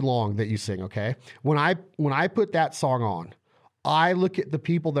Way Too Long that you sing, okay? When I put that song on, I look at the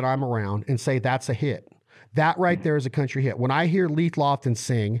people that I'm around and say, that's a hit. That right there is a country hit. When I hear Leith Lofton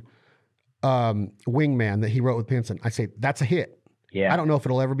sing Wingman that he wrote with Pinson, I say, that's a hit. Yeah. I don't know if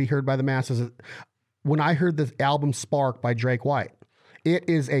it'll ever be heard by the masses. When I heard the album Spark by Drake White, it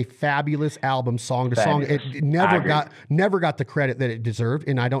is a fabulous album, song to song. It never got the credit that it deserved.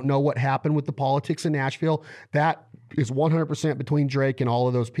 And I don't know what happened with the politics in Nashville. That is 100% between Drake and all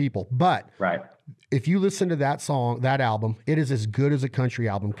of those people. But if you listen to that song, that album, it is as good as a country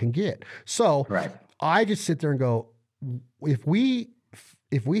album can get. So I just sit there and go, if we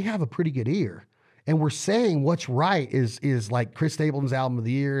have a pretty good ear and we're saying what's right is like Chris Stapleton's album of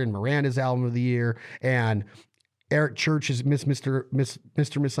the year and Miranda's album of the year, and Eric Church's Mr.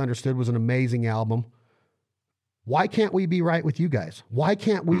 Misunderstood was an amazing album. Why can't we be right with you guys? Why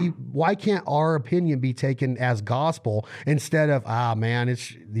can't our opinion be taken as gospel instead of, man,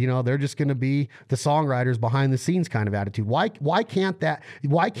 it's, they're just going to be the songwriters behind the scenes kind of attitude? Why can't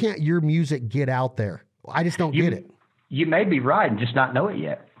your music get out there? I just don't get it. You may be right and just not know it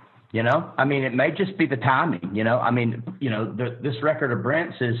yet. You know, I mean, it may just be the timing. You know, I mean, you know, this record of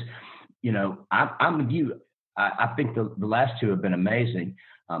Brent's is, you know, I'm with you. I think the last two have been amazing.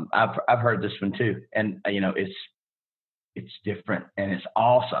 I've heard this one too, and you know, it's different and it's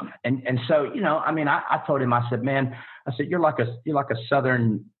awesome. And so, you know, I mean, I told him, I said, man, I said, you're like a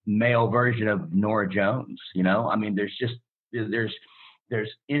Southern male version of Norah Jones. You know, I mean, there's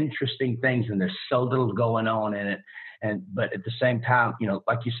interesting things and there's so little going on in it. But at the same time, you know,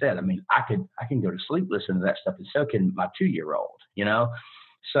 like you said, I mean, I can go to sleep listening to that stuff, and so can my 2-year-old, you know?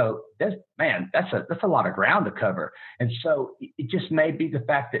 So that's a lot of ground to cover. And so it just may be the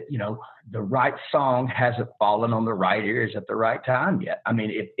fact that, you know, the right song hasn't fallen on the right ears at the right time yet. I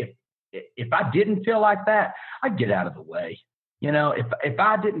mean, if I didn't feel like that, I'd get out of the way. You know, if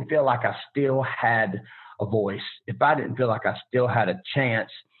I didn't feel like I still had a voice, if I didn't feel like I still had a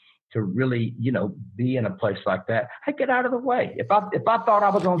chance to really, you know, be in a place like that, I get out of the way. If I thought I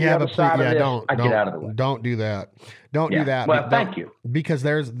was on the other side of this, I get out of the way. Don't do that. Don't do that. Well, thank you. Because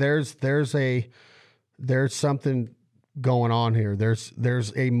there's something going on here.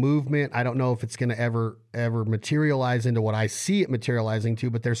 There's a movement. I don't know if it's going to ever materialize into what I see it materializing to,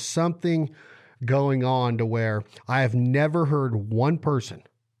 but there's something going on to where I have never heard one person,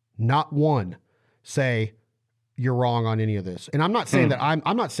 not one, say, you're wrong on any of this. And I'm not saying that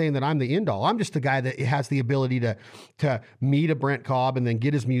I'm not saying that I'm the end all. I'm just the guy that has the ability to meet a Brent Cobb and then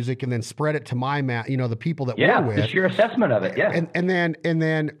get his music and then spread it to my the people that we're with. It's your assessment of it. Yeah. And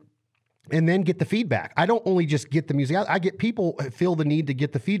then get the feedback. I don't only just get the music. I get people feel the need to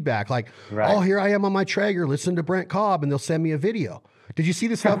get the feedback. Like, oh, here I am on my Traeger, listen to Brent Cobb, and they'll send me a video. Did you see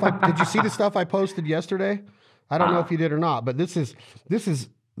the stuff? Did you see the stuff I posted yesterday? I don't know if you did or not, but this is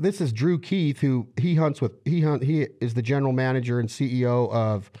Drew Keith, who he is the general manager and CEO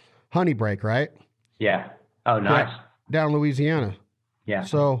of Honey Break, right? Yeah. Oh, nice. Down in Louisiana. Yeah.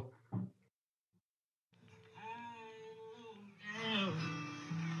 So.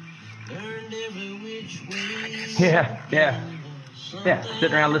 Yeah.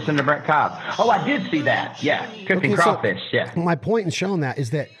 Sitting around listening to Brent Cobb. Oh, I did see that. Yeah. Cooking crawfish. Yeah. My point in showing that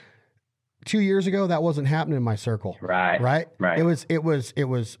is that 2 years ago, that wasn't happening in my circle. Right. It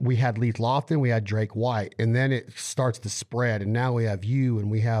was, we had Leith Lofton, we had Drake White, and then it starts to spread. And now we have you,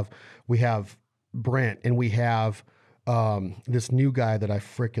 and we have Brent, and we have this new guy that I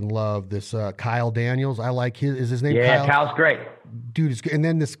freaking love, this Kyle Daniels. I like is his name Kyle? Yeah, Kyle's great. Dude, and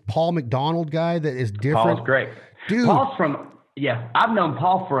then this Paul McDonald guy that is different. Paul's great. Dude. Paul's I've known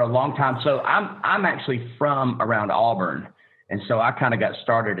Paul for a long time. So I'm actually from around Auburn. And so I kind of got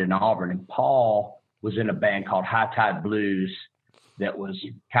started in Auburn, and Paul was in a band called High Tide Blues that was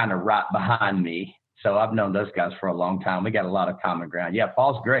kind of right behind me. So I've known those guys for a long time. We got a lot of common ground. Yeah,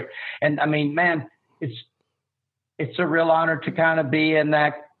 Paul's great. And I mean, man, it's a real honor to kind of be in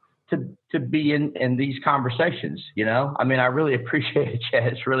that, to be in these conversations, you know? I mean, I really appreciate it,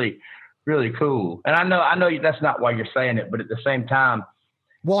 Chad. It's really, really cool. And I know that's not why you're saying it, but at the same time,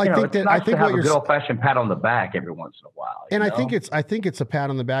 well, I think it's nice to have a good old-fashioned pat on the back every once in a while. And I think it's a pat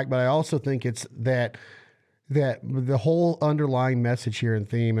on the back, but I also think it's that the whole underlying message here and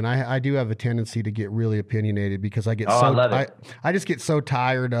theme, and I do have a tendency to get really opinionated because I get I just get so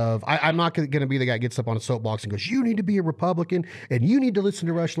tired of. I'm not going to be the guy that gets up on a soapbox and goes, "You need to be a Republican, and you need to listen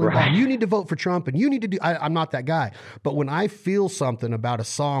to Rush Limbaugh, and you need to vote for Trump, and you need to do." I'm not that guy. But when I feel something about a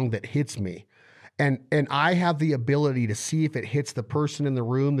song that hits me, and I have the ability to see if it hits the person in the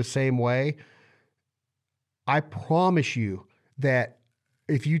room the same way, I promise you that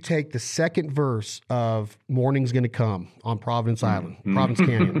if you take the second verse of Morning's Gonna Come on Providence Island, Providence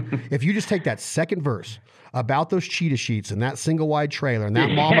Canyon, if you just take that second verse about those cheetah sheets and that single wide trailer and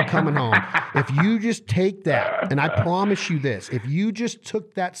that mama coming home, if you just take that, and I promise you this, if you just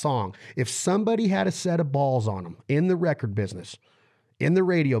took that song, if somebody had a set of balls on them in the record business, in the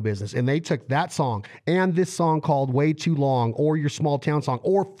radio business, and they took that song and this song called Way Too Long, or Your Small Town Song,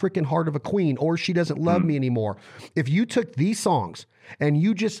 or freaking Heart of a Queen, or She Doesn't Love Me Anymore. If you took these songs and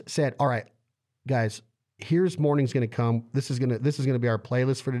you just said, all right, guys, here's Morning's Gonna Come. This is gonna be our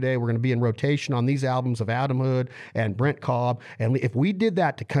playlist for today. We're gonna be in rotation on these albums of Adam Hood and Brent Cobb. And if we did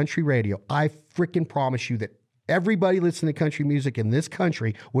that to country radio, I freaking promise you that everybody listening to country music in this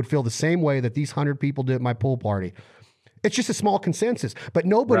country would feel the same way that these 100 people did at my pool party. It's just a small consensus, but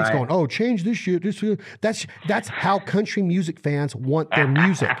nobody's going, oh, change this shit. That's how country music fans want their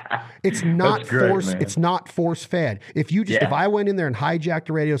music. It's not force. It's not force fed. If I went in there and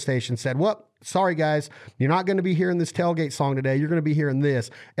hijacked a radio station and said, well, sorry guys, you're not going to be hearing this tailgate song today. You're going to be hearing this.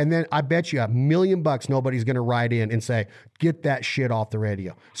 And then I bet you $1,000,000 nobody's going to write in and say, get that shit off the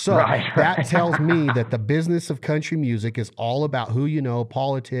radio. So that tells me that the business of country music is all about who you know,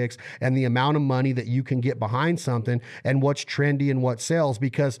 politics, and the amount of money that you can get behind something and what's trendy and what sells,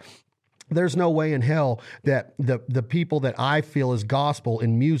 because there's no way in hell that the people that I feel is gospel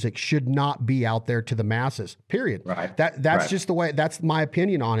in music should not be out there to the masses, period. Right. That's just the way, that's my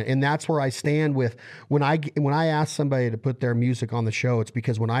opinion on it. And that's where I stand with, when I ask somebody to put their music on the show, it's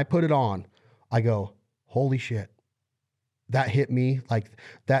because when I put it on, I go, holy shit, that hit me. Like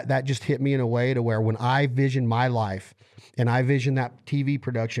that just hit me in a way to where when I vision my life and I vision that TV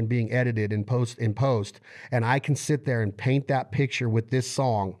production being edited in post, and I can sit there and paint that picture with this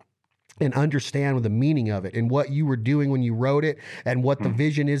song and understand the meaning of it and what you were doing when you wrote it and what the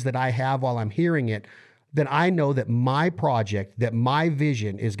vision is that I have while I'm hearing it, then I know that my project, that my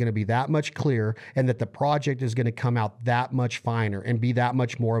vision is going to be that much clearer, and that the project is going to come out that much finer and be that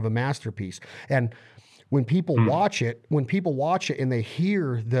much more of a masterpiece. And when people watch it, and they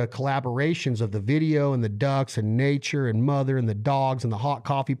hear the collaborations of the video and the ducks and nature and mother and the dogs and the hot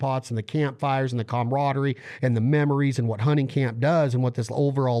coffee pots and the campfires and the camaraderie and the memories and what hunting camp does and what this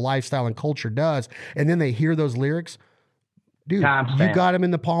overall lifestyle and culture does, and then they hear those lyrics, dude, you got them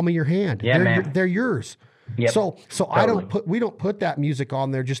in the palm of your hand. Yeah, they're yours. Yep. So Totally. we don't put that music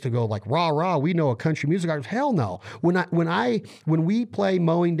on there just to go like rah rah. We know a country music artist. Hell no. When we play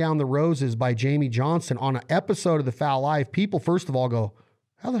 "Mowing Down the Roses" by Jamie Johnson on an episode of The Foul Life, people first of all go,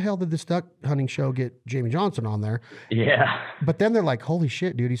 how the hell did this duck hunting show get Jamie Johnson on there? Yeah. But then they're like, holy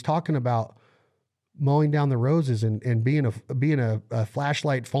shit, dude, he's talking about mowing down the roses and being a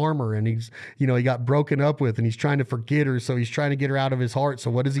flashlight farmer, and he's, you know, he got broken up with and he's trying to forget her, so he's trying to get her out of his heart. So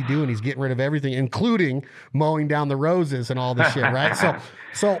what is he doing? He's getting rid of everything, including mowing down the roses and all this shit, right?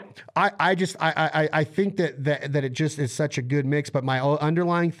 So I think that it just is such a good mix. But my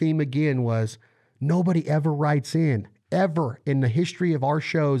underlying theme again was nobody ever writes in. Ever in the history of our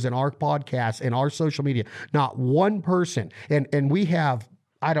shows and our podcasts and our social media, not one person, and we have,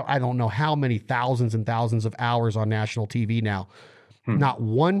 I don't know how many thousands and thousands of hours on national TV now. Not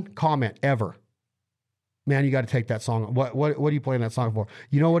one comment ever. Man, you got to take that song. What are you playing that song for?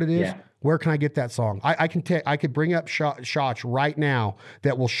 You know what it is? Yeah. Where can I get that song? I could bring up shots right now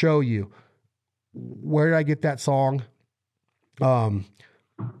that will show you where did I get that song?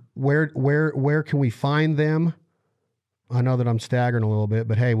 Where can we find them? I know that I'm staggering a little bit,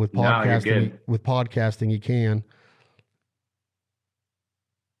 but hey, with podcasting, you can.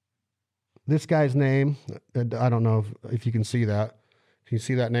 This guy's name, I don't know if you can see that. Can you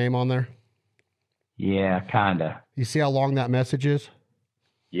see that name on there? Yeah, kind of. You see how long that message is?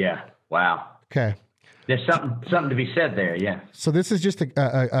 Yeah. Wow. Okay. There's something to be said there. Yeah. So this is just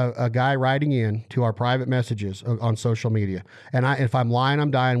a guy writing in to our private messages on social media. And if I'm lying,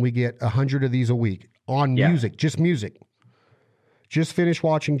 I'm dying. We get 100 of these a week on music, just music. Just finished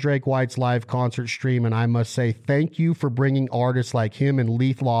watching Drake White's live concert stream, and I must say thank you for bringing artists like him and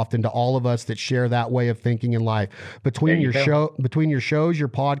Leith Lofton to all of us that share that way of thinking in life. Between your shows, your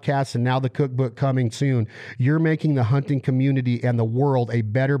podcasts, and now the cookbook coming soon, you're making the hunting community and the world a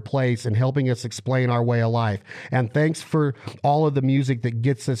better place and helping us explain our way of life. And thanks for all of the music that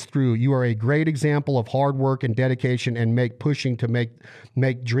gets us through. You are a great example of hard work and dedication and pushing to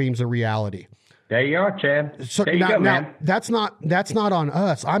make dreams a reality. There you are, Chad. So there you go, man. That's not on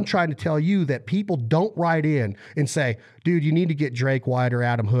us. I'm trying to tell you that people don't write in and say, dude, you need to get Drake White or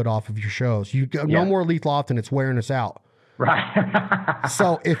Adam Hood off of your shows. No more Leith Lofton. It's wearing us out. Right.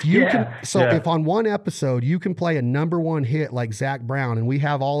 So if if on one episode you can play a #1 hit like Zach Brown, and we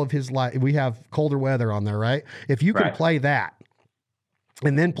have all of his we have Colder Weather on there, right? If you can play that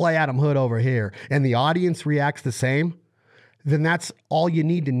and then play Adam Hood over here and the audience reacts the same, then that's all you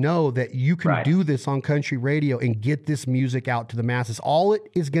need to know, that you can do this on country radio and get this music out to the masses. All it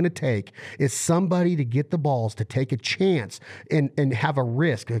is going to take is somebody to get the balls to take a chance and have a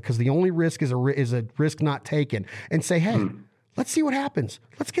risk, because the only risk is a risk not taken, and say, hey, let's see what happens.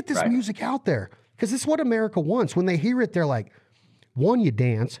 Let's get this music out there, because this is what America wants. When they hear it, they're like, 1, you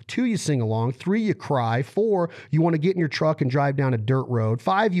dance. 2, you sing along. 3, you cry. 4, you want to get in your truck and drive down a dirt road.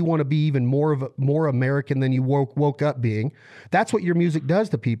 5, you want to be even more American than you woke up being. That's what your music does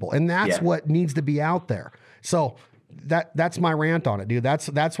to people, and that's what needs to be out there. So that's my rant on it, dude.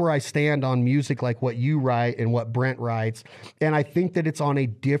 That's where I stand on music, like what you write and what Brent writes, and I think that it's on a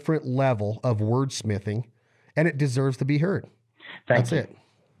different level of wordsmithing, and it deserves to be heard. That's it.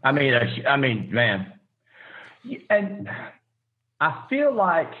 I mean, man, and I feel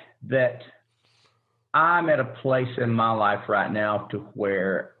like that I'm at a place in my life right now to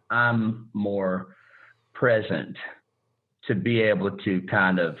where I'm more present to be able to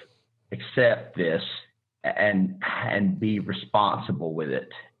kind of accept this and be responsible with it,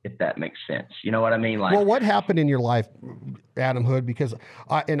 if that makes sense. You know what I mean? Like, well, what happened in your life, Adam Hood? Because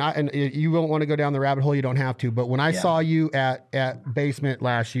and you don't want to go down the rabbit hole. You don't have to. But when I saw you at Basement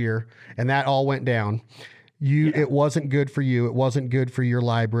last year, and that all went down, it wasn't good for you. It wasn't good for your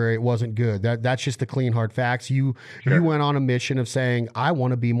library. It wasn't good. That's just the clean hard facts. You went on a mission of saying, I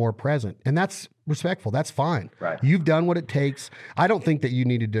want to be more present, and that's respectful. That's fine. Right. You've done what it takes. I don't think that you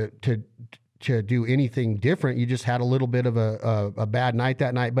needed to do anything different. You just had a little bit of a bad night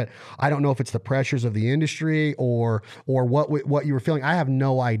that night, but I don't know if it's the pressures of the industry or what you were feeling. I have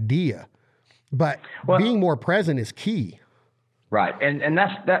no idea, but being more present is key. Right. And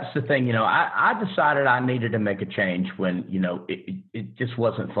that's the thing, I decided I needed to make a change when, it just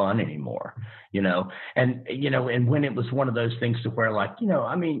wasn't fun anymore, and when it was one of those things to where, like,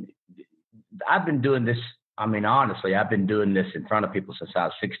 I've been doing this. Honestly, I've been doing this in front of people since I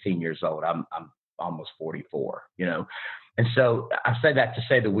was 16 years old. I'm almost 44, and so I say that to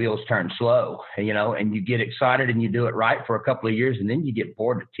say the wheels turn slow, and you get excited and you do it right for a couple of years, and then you get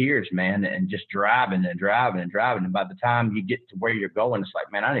bored to tears, man, and just driving and driving and driving. And by the time you get to where you're going, it's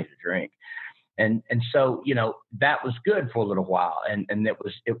like, man, I need a drink. And so, that was good for a little while, and it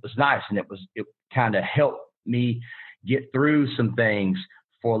was nice, and it kind of helped me get through some things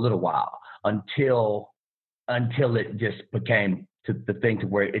for a little while until it just became to the thing to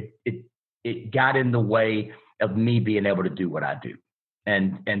where it got in the way of me being able to do what I do.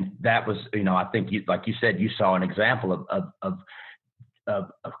 And that was, I think like you said, you saw an example of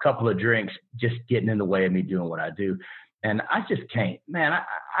a couple of drinks just getting in the way of me doing what I do. And I just can't, man,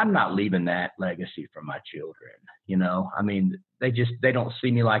 I'm not leaving that legacy for my children. They don't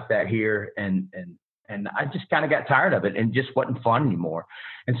see me like that here. And I just kind of got tired of it and just wasn't fun anymore.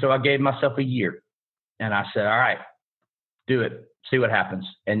 And so I gave myself a year. And I said, all right, do it, see what happens.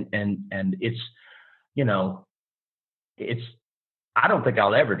 And it's, I don't think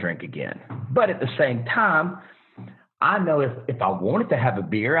I'll ever drink again. But at the same time, I know if I wanted to have a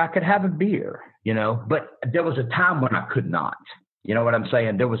beer, I could have a beer, but there was a time when I could not. You know what I'm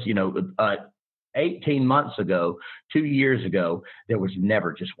saying? There was, 18 months ago, 2 years ago, there was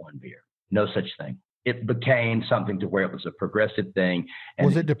never just one beer. No such thing. It became something to where it was a progressive thing. And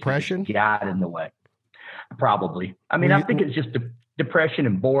was it depression? Got in the way. Probably. I think it's just depression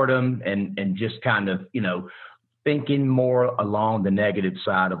and boredom and just kind of, thinking more along the negative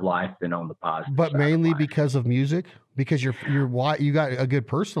side of life than on the positive. But mainly because of music, because you got a good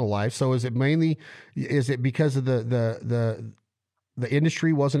personal life. So is it because of the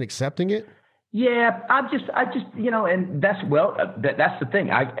industry wasn't accepting it? Yeah, I just, and that's the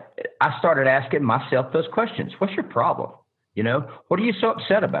thing. I started asking myself those questions. What's your problem? What are you so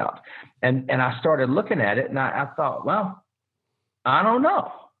upset about? And I started looking at it, and I thought, well, I don't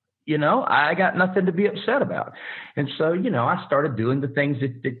know. I got nothing to be upset about. And so, I started doing the things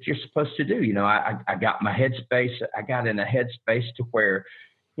that you're supposed to do. I got my headspace. I got in a headspace to where,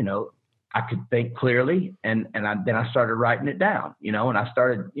 I could think clearly, and then I started writing it down. And I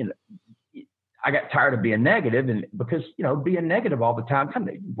started, I got tired of being negative, and because being negative all the time,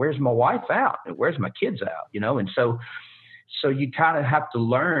 where's my wife out and where's my kids out? And so you kind of have to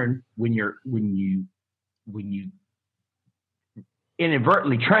learn when you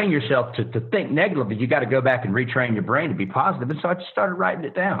inadvertently train yourself to think negatively, you got to go back and retrain your brain to be positive. And so I just started writing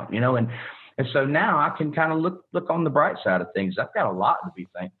it down, and so now I can kind of look on the bright side of things. I've got a lot to be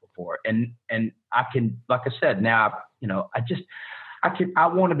thankful for. And I can, like I said, now, I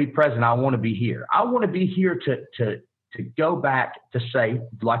want to be present. I want to be here. I want to be here to go back to say,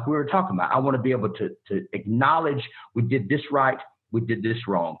 like we were talking about, I want to be able to acknowledge we did this right. We did this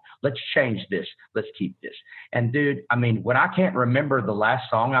wrong. Let's change this. Let's keep this. And dude, when I can't remember the last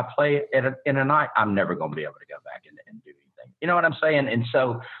song I play in a night, I'm never going to be able to go back and do anything. You know what I'm saying? And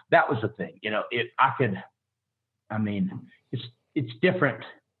so that was the thing, it's different.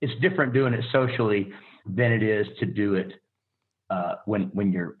 It's different doing it socially than it is to do it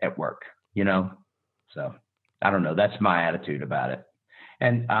when you're at work, So I don't know. That's my attitude about it.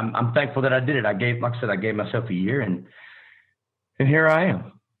 And I'm thankful that I did it. I gave myself a year, and here I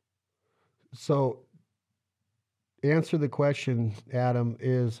am. So answer the question, Adam,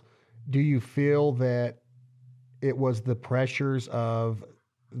 do you feel that it was the pressures of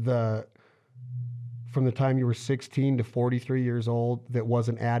from the time you were 16 to 43 years old that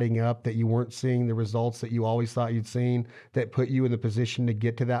wasn't adding up, that you weren't seeing the results that you always thought you'd seen, that put you in the position to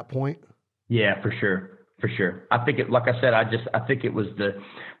get to that point? Yeah, for sure. For sure. I think like I said, I think it was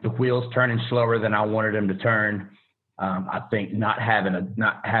the wheels turning slower than I wanted them to turn. I think not having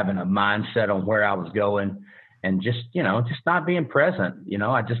a mindset on where I was going, and just not being present.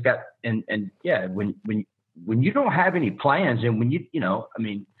 I just got and yeah, when you don't have any plans, and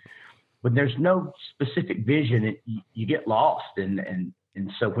when when there's no specific vision, you get lost, and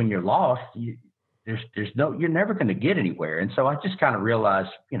so when you're lost, you're never going to get anywhere. And so I just kind of realized,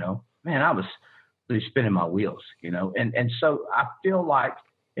 man, I was really spinning my wheels, and so I feel like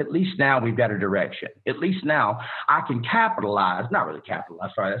at least now we've got a direction. At least now I can capitalize, not really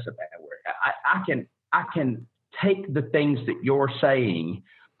capitalize. Sorry, that's a bad word. I can take the things that you're saying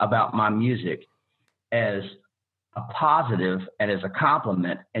about my music as a positive and as a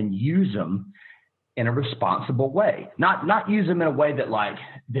compliment, and use them in a responsible way. Not use them in a way that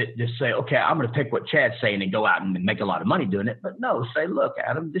just say, okay, I'm going to take what Chad's saying and go out and make a lot of money doing it. But no, say, look,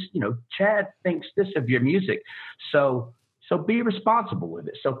 Adam, this, Chad thinks this of your music. So be responsible with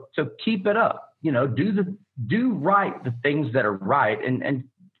it. So keep it up, do right, the things that are right, and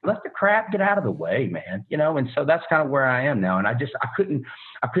let the crap get out of the way, man. And so that's kind of where I am now. And I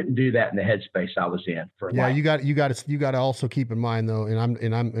couldn't do that in the headspace I was in for life. You got to also keep in mind though,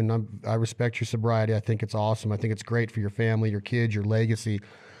 I respect your sobriety. I think it's awesome. I think it's great for your family, your kids, your legacy,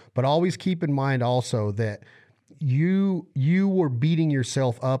 but always keep in mind also that you were beating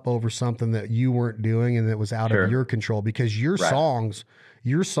yourself up over something that you weren't doing and that was out of your control, because your songs,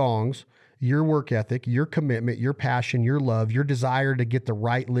 your work ethic, your commitment, your passion, your love, your desire to get the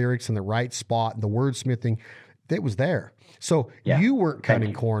right lyrics in the right spot, and the wordsmithing, that was there. So you weren't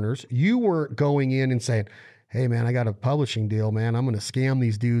cutting corners. You weren't going in and saying, hey man, I got a publishing deal, man. I'm going to scam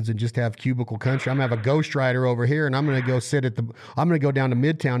these dudes and just have Cubicle Country. I'm going to have a ghostwriter over here, and I'm going to go I'm going to go down to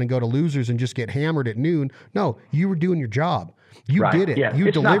Midtown and go to Losers and just get hammered at noon. No, you were doing your job. You did it. Yeah.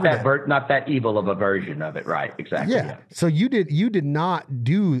 You delivered it. Not that evil of a version of it. Right. Exactly. Yeah. So you did not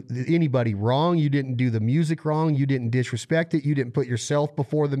do anybody wrong. You didn't do the music wrong. You didn't disrespect it. You didn't put yourself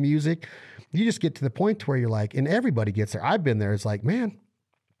before the music. You just get to the point to where you're like, and everybody gets there. I've been there. It's like, man,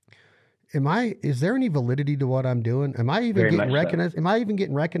 is there any validity to what I'm doing? Am I even getting recognized? Am I even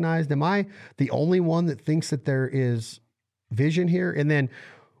getting recognized? Am I the only one that thinks that there is vision here? And then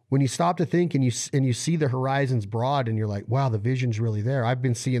when you stop to think and you see the horizons broad, and you're like, wow, the vision's really there. I've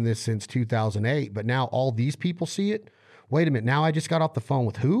been seeing this since 2008, but now all these people see it. Wait a minute. Now I just got off the phone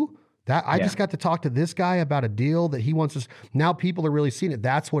with who? I just got to talk to this guy about a deal that he wants us. Now people are really seeing it.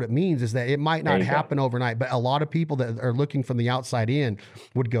 That's what it means, is that it might not happen overnight, but a lot of people that are looking from the outside in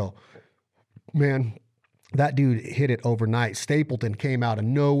would go, man, that dude hit it overnight. Stapleton came out of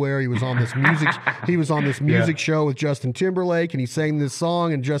nowhere. He was on this music show with Justin Timberlake, and he sang this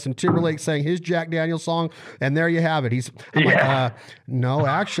song, and Justin Timberlake sang his Jack Daniels song, and there you have it. No,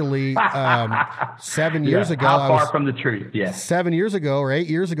 actually, 7 years ago. How far from the truth? Yeah. 7 years ago or 8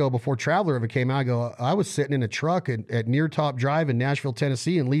 years ago, before Traveler ever came out, I was sitting in a truck at Near Top Drive in Nashville,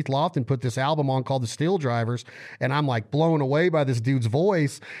 Tennessee, and Leith Lofton put this album on called The Still Drivers, and I'm like blown away by this dude's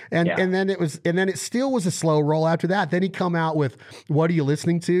voice. And then it still was a slow roll after that. Then he come out with What Are You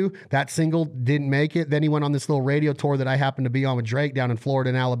Listening To? That single didn't make it. Then he went on this little radio tour that I happened to be on with Drake down in Florida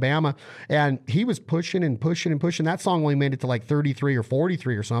and Alabama, and he was pushing and pushing and pushing. That song only made it to like 33 or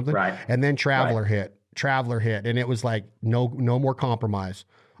 43 or something. Right. And then Traveler hit, and it was like no more compromise.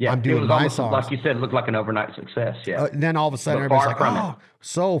 Yeah, I'm doing my songs. Like you said, it looked like an overnight success. Yeah. Then all of a sudden, everybody's like,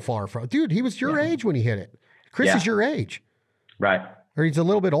 so far from. Dude, he was your age when he hit it. Chris is your age. Right. Or he's a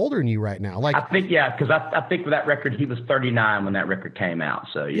little bit older than you right now. Like, I think, because I think with that record, he was 39 when that record came out.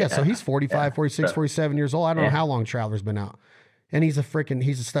 So, so he's 45, 46, 47 years old. I don't know how long Traveler's been out. And he's a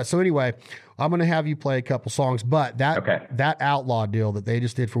stud. So anyway, I'm going to have you play a couple songs, but that Outlaw deal that they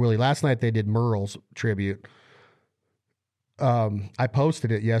just did for Willie, last night they did Merle's tribute. I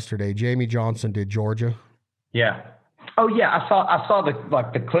posted it yesterday. Jamie Johnson did Georgia. Yeah. Oh yeah, I saw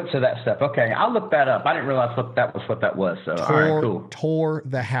the clips of that stuff. Okay, I'll look that up. I didn't realize that was what that was. So all right, cool. Tore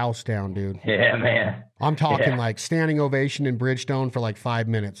the house down, dude. Yeah, man. I'm talking like standing ovation in Bridgestone for like 5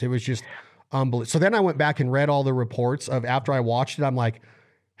 minutes. It was just unbelievable. So then I went back and read all the reports of after I watched it. I'm like,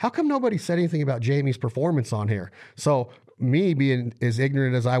 how come nobody said anything about Jamie's performance on here? So me being as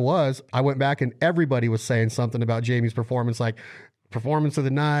ignorant as I was, I went back and everybody was saying something about Jamie's performance, like performance of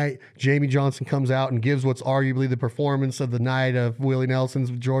the night. Jamie Johnson comes out and gives what's arguably the performance of the night of Willie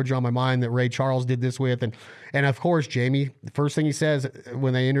Nelson's Georgia on My Mind that Ray Charles did this with. And of course, Jamie, the first thing he says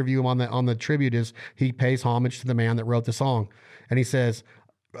when they interview him on the tribute is he pays homage to the man that wrote the song. And he says,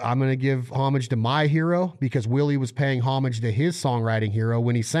 I'm going to give homage to my hero because Willie was paying homage to his songwriting hero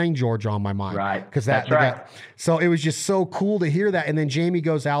when he sang Georgia on My Mind. Right. Because that's right. So it was just so cool to hear that. And then Jamie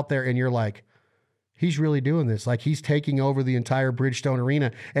goes out there and you're like, he's really doing this. Like, he's taking over the entire Bridgestone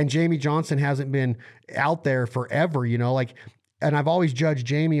Arena, and Jamey Johnson hasn't been out there forever, you know, like, and I've always judged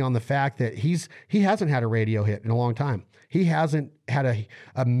Jamey on the fact that he hasn't had a radio hit in a long time. He hasn't had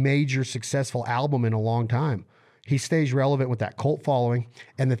a major successful album in a long time. He stays relevant with that cult following.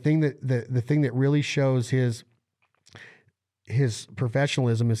 And the thing that really shows his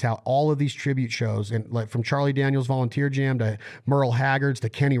professionalism is how all of these tribute shows, and like from Charlie Daniels Volunteer Jam to Merle Haggard's, to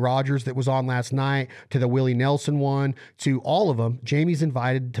Kenny Rogers that was on last night, to the Willie Nelson one, to all of them, Jamey's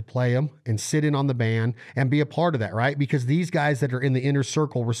invited to play them and sit in on the band and be a part of that, right? Because these guys that are in the inner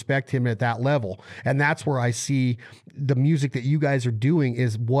circle respect him at that level. And that's where I see the music that you guys are doing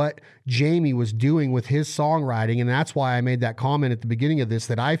is what Jamey was doing with his songwriting. And that's why I made that comment at the beginning of this,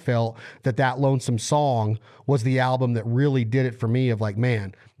 that I felt that Lonesome Song was the album that really did it for me, of like,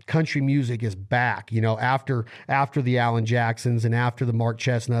 man, country music is back, you know, after the Alan Jacksons and after the Mark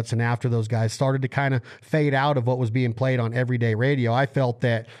Chestnuts and after those guys started to kind of fade out of what was being played on everyday radio. I felt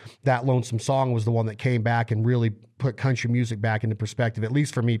that Lonesome Song was the one that came back and really put country music back into perspective, at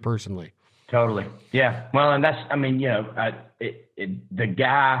least for me personally. Totally. Yeah. Well, and that's, I mean, you know, the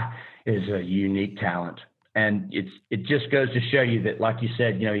guy is a unique talent, and it just goes to show you that, like you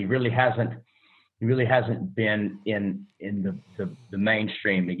said, you know, he really hasn't been in the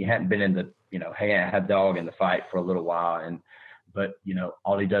mainstream. He hadn't been in the, you know, hey, I had dog in the fight for a little while. But you know,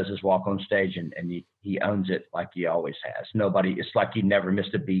 all he does is walk on stage and he owns it like he always has. It's like he never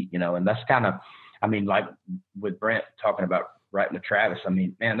missed a beat, you know, and that's kind of, I mean, like with Brent talking about writing with Travis, I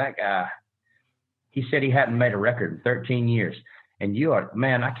mean, man, that guy, he said he hadn't made a record in 13 years. And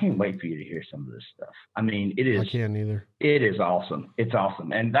man, I can't wait for you to hear some of this stuff. I mean, it is. I can't either. It is awesome. It's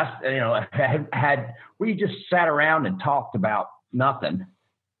awesome. And that's, you know, had we just sat around and talked about nothing,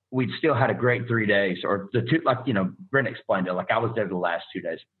 we'd still had a great 3 days, or the two, like, you know, Brent explained it. Like, I was there the last 2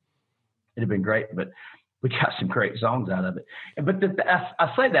 days. It'd have been great, but we got some great songs out of it. But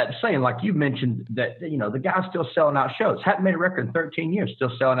I say that saying, like you mentioned, that, you know, the guy's still selling out shows. Hadn't made a record in 13 years,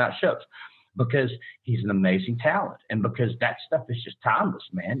 still selling out shows. Because he's an amazing talent, and because that stuff is just timeless,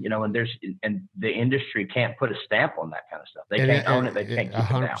 man. You know, and the industry can't put a stamp on that kind of stuff. They can't own it. They can't keep it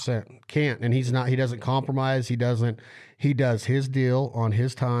down. 100% can't. And he doesn't compromise. He does his deal on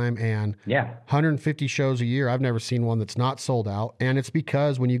his time, and 150 shows a year. I've never seen one that's not sold out. And it's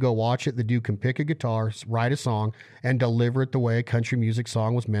because when you go watch it, the dude can pick a guitar, write a song, and deliver it the way a country music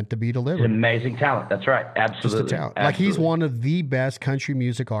song was meant to be delivered. An amazing talent. That's right. Absolutely. Just a talent. Like, he's one of the best country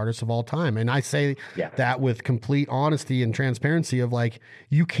music artists of all time. And I say that with complete honesty and transparency of, like,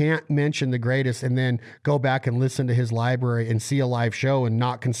 you can't mention the greatest and then go back and listen to his library and see a live show and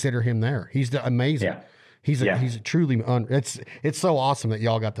not consider him there. He's amazing. Yeah. He's a truly it's so awesome that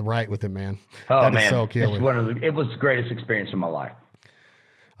y'all got to write with him, man. Oh, that man, is so killer. It was the greatest experience of my life.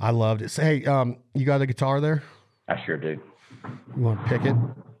 I loved it. So, hey, you got a guitar there? I sure do. You want to pick it?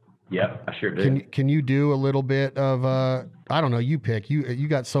 Yep, I sure do. Can you do a little bit of I don't know, you pick. You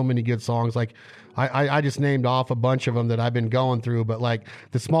got so many good songs. Like, I just named off a bunch of them that I've been going through, but like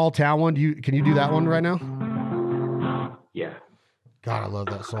the Small Town one, can you do that one right now? Yeah. God, I love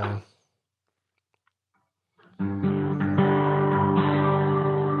that song. I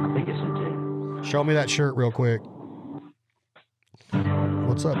think it's in two. Show me that shirt real quick.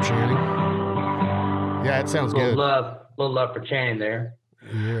 What's up, Channing? Yeah, it sounds good. Little love for Channing there.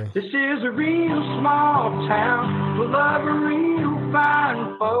 Yeah. This is a real small town full of real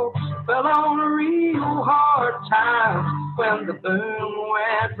fine folks. Fell on a real hard time when the boom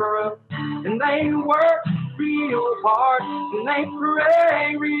went broke. And they work real hard and they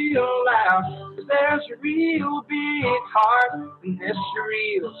pray real loud. 'Cause there's a real big heart in this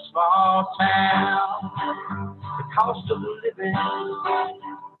real small town. The cost of living,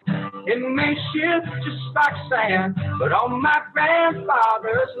 it may shift just like sand, but on my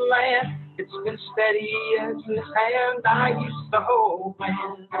grandfather's land, it's been steady as his hand I used to hold.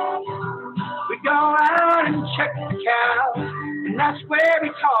 We go out and check the cows, and that's where he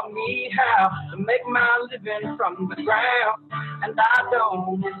taught me how to make my living from the ground, and I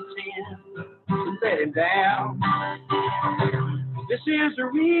don't intend to let him down. This is a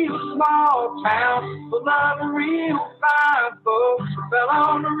real small town full of real fine folks who fell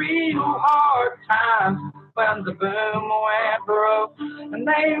on a real hard time when the boom went broke. And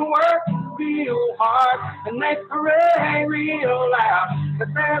they work real hard and they pray real loud, but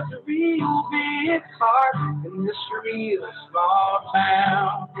there's a real big heart in this real small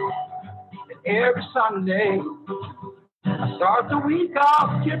town. And every Sunday I start the week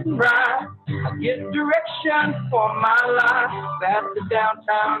off getting right. I get direction for my life at the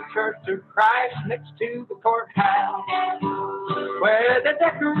downtown Church of Christ next to the courthouse, where they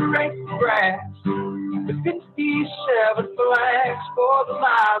decorate the grass the 57 flags for the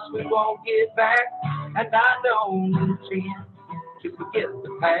lives we won't get back. And I don't intend to forget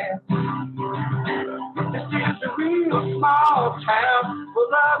the past. This is a real small town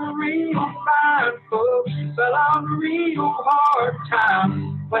full of real fine folks who fell on a real hard time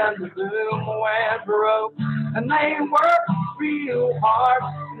when the boom went broke. And they work real hard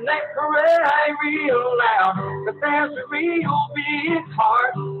and they pray real loud. But there's a real big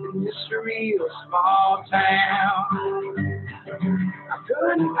heart in this real small town. I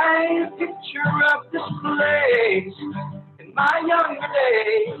couldn't paint a picture of this place in my younger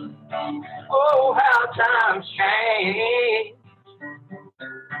days. Oh, how times change.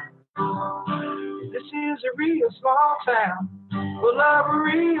 This is a real small town full of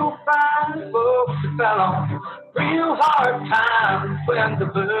real fine folks that fell on real hard times when the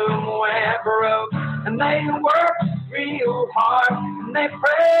boom went broke. And they worked real hard and they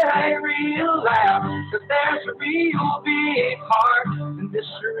pray real loud. But there's a real big heart in this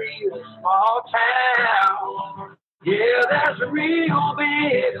real small town. Yeah, there's a real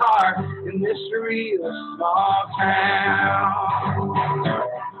big heart in this real small town.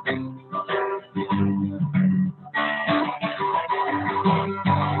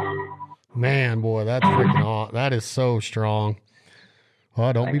 Man, boy, that's freaking awesome. That is so strong.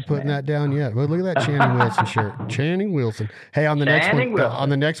 Oh, don't be putting that down yet. But look at that Channing Wilson shirt. Channing Wilson. Hey, on the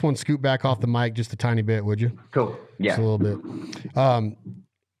next one, scoot back off the mic just a tiny bit, would you? Cool. Yeah. Just a little bit.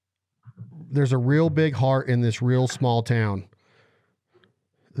 There's a real big heart in this real small town.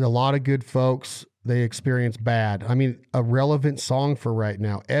 A lot of good folks, they experience bad. I mean, a relevant song for right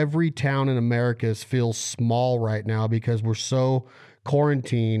now. Every town in America feels small right now because we're so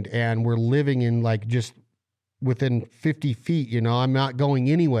quarantined and we're living in like just within 50 feet, you know, I'm not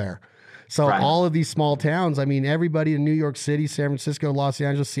going anywhere. So right. All of these small towns, I mean, everybody in New York City, San Francisco, Los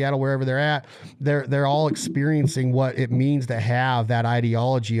Angeles, Seattle, wherever they're at, they're all experiencing what it means to have that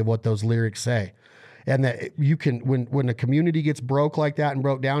ideology of what those lyrics say. And that you can, when a community gets broke like that and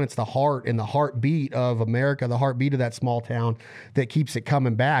broke down, it's the heart and the heartbeat of America, the heartbeat of that small town that keeps it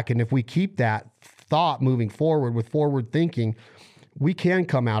coming back. And if we keep that thought moving forward with forward thinking, we can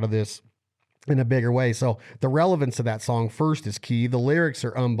come out of this in a bigger way. So the relevance of that song first is key. The lyrics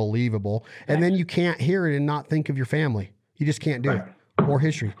are unbelievable. And then you can't hear it and not think of your family. You just can't do it or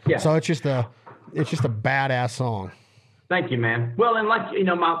history. Yeah. So it's just a badass song. Thank you, man. Well, and like, you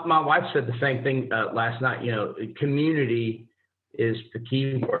know, my wife said the same thing last night, you know, community is the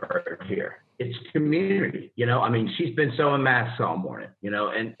key word here. It's community, you know, I mean, she's been sewing masks all morning, you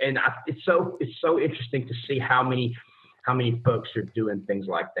know, it's so interesting to see how many folks are doing things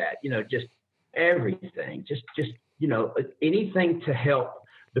like that, you know, just everything, just, you know, anything to help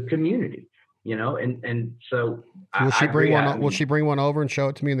the community, you know, and so will she bring one over and show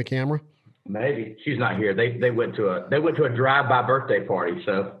it to me in the camera? Maybe. She's not here. They went to a drive-by birthday party,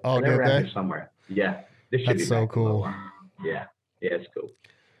 so they're around here somewhere. Yeah. This should be so cool. Yeah, it's cool.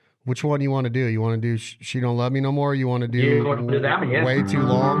 Which one you want to do? You want to do She Don't Love Me No More? Or you want to do that one? Yeah. Way Too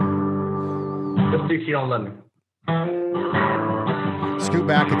Long? Let's do She Don't Love Me. Scoot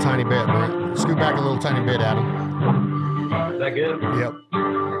back a tiny bit, Brent. Scoot back a little tiny bit, Adam. Is that good? Yep.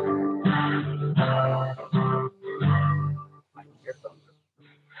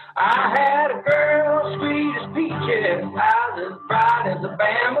 I had a girl sweet as peaches, eyes as bright as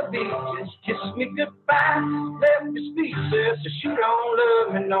Alabama beaches. Kissed me goodbye, left me speechless, so she don't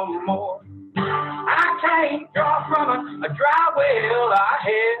love me no more. I can't draw from a dry well. I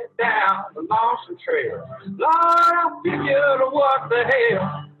head down the lonesome trail. Lord, I figured what the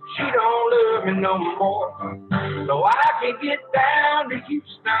hell, she don't love me no more. So I can get down to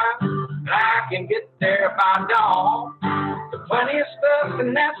Houston, and I can get there by dawn. There's plenty of stuff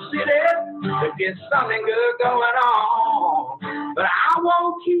in that city to get something good going on. But I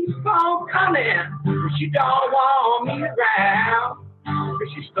won't keep on coming, she don't want me around. Cause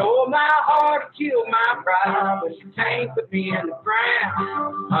she stole my heart and killed my pride, but she can't put me in the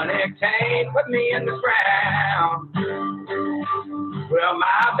ground. Honey, can't put me in the ground. Well,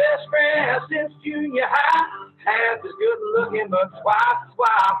 my best friend since junior high half as good looking, but twice as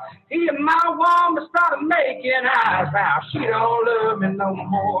wild. He and my woman started making eyes. Now she don't love me no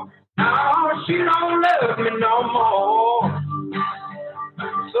more. No, she don't love me no more.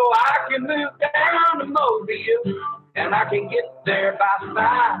 So I can move down to Mobile, and I can get there by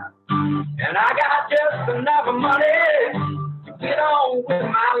 5. And I got just enough money to get on with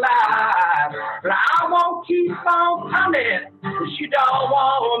my life. But I won't keep on coming, cause she don't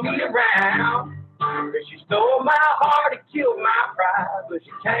want me around. Cause she stole my heart and killed my pride, but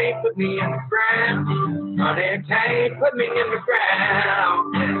she can't put me in the ground. Honey, can't put me in the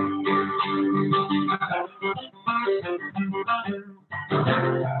ground. I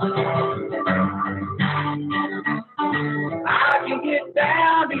can get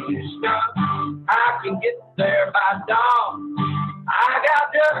down to Houston. I can get there by dawn. I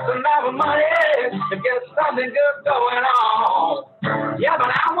got just enough money to get something good going on. Yeah, but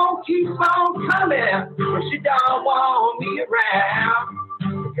I won't keep on coming if she don't want me around.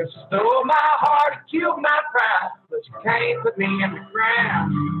 Because she stole my heart and killed my pride, but she can't put me in the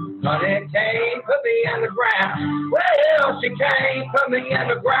ground. But it can't put me in the ground. Well, she can't put me in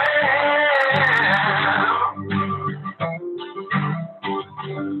the ground.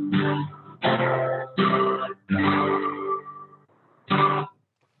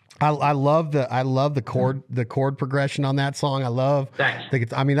 I love the chord progression on that song. I love.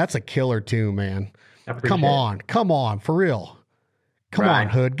 Thanks. I mean, that's a killer too, man. Come on, for real. Come on,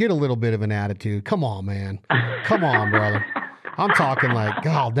 Hood, get a little bit of an attitude. Come on, man. Come on, brother. I'm talking like,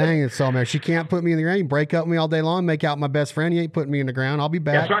 God dang it, so man. She can't put me in the ground. You break up with me all day long, make out my best friend. You ain't putting me in the ground. I'll be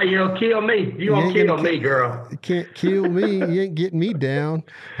back. That's right. You don't kill me. You won't kill me, girl. You can't kill me. You ain't getting me down.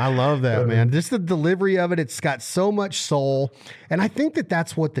 I love that, man. Just the delivery of it. It's got so much soul. And I think that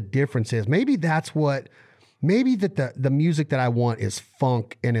that's what the difference is. Maybe that the music that I want is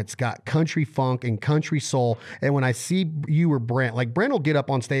funk, and it's got country funk and country soul. And when I see you or Brent, like Brent will get up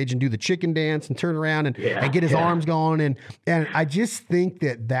on stage and do the chicken dance and turn around and get his arms going. And I just think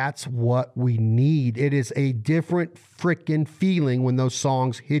that that's what we need. It is a different freaking feeling when those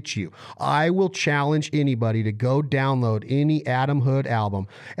songs hit you. I will challenge anybody to go download any Adam Hood album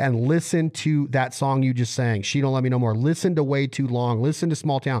and listen to that song you just sang, She Don't Love Me No More. Listen to Way Too Long. Listen to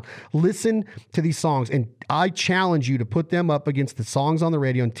Small Town. Listen to these songs. And I challenge you to put them up against the songs on the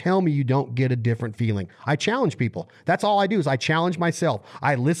radio and tell me you don't get a different feeling. I challenge people. That's all I do is I challenge myself.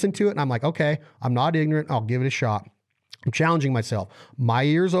 I listen to it and I'm like, okay, I'm not ignorant. I'll give it a shot. I'm challenging myself. My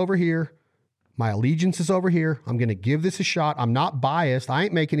ear's over here. My allegiance is over here. I'm going to give this a shot. I'm not biased. I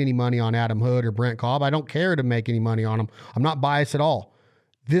ain't making any money on Adam Hood or Brent Cobb. I don't care to make any money on them. I'm not biased at all.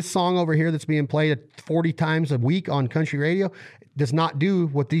 This song over here that's being played 40 times a week on country radio does not do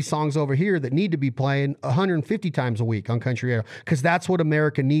what these songs over here that need to be playing 150 times a week on country radio, because that's what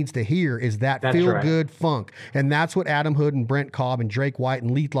America needs to hear is that feel-good funk. And that's what Adam Hood and Brent Cobb and Drake White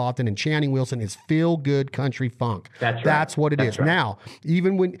and Leith Lofton and Channing Wilson is feel-good country funk. That's what it is. Right. Now,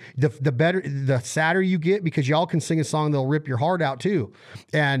 even when the sadder you get, because y'all can sing a song that'll rip your heart out too.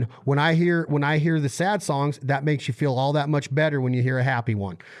 And when I hear the sad songs, that makes you feel all that much better when you hear a happy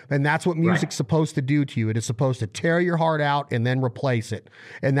one. And that's what music's supposed to do to you. It is supposed to tear your heart out and then replace it.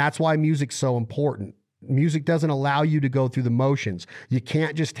 And that's why music's so important. Music doesn't allow you to go through the motions. You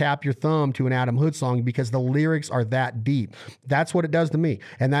can't just tap your thumb to an Adam Hood song because the lyrics are that deep. That's what it does to me.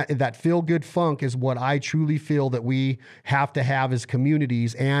 And that feel-good funk is what I truly feel that we have to have as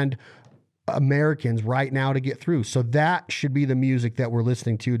communities and Americans right now to get through. So that should be the music that we're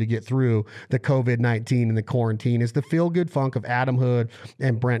listening to get through the COVID-19 and the quarantine, is the feel-good funk of Adam Hood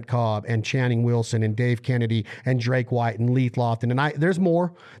and Brent Cobb and Channing Wilson and Dave Kennedy and Drake White and Leith Lofton. And there's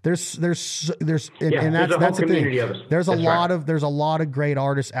more. There's that's the thing. There's a lot of great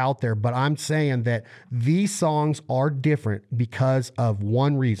artists out there, but I'm saying that these songs are different because of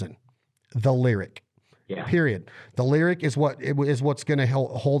one reason: the lyric. Yeah. Period. The lyric is what's going to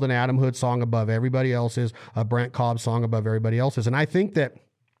hold an Adam Hood song above everybody else's, a Brent Cobb song above everybody else's. And I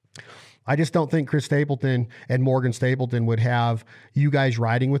just don't think Chris Stapleton and Morgan Stapleton would have you guys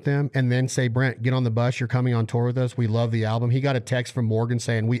riding with them and then say, Brent, get on the bus. You're coming on tour with us. We love the album. He got a text from Morgan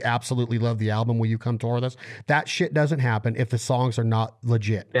saying, we absolutely love the album. Will you come tour with us? That shit doesn't happen if the songs are not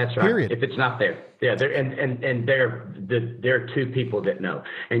legit. That's right. Period. If it's not there. Yeah. They're two people that know,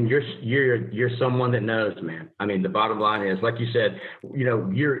 and you're someone that knows, man. I mean, the bottom line is, like you said,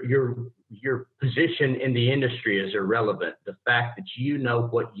 your position in the industry is irrelevant. The fact that you know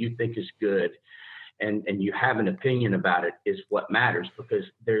what you think is good and you have an opinion about it is what matters, because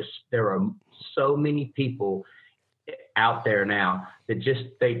there are so many people out there now that just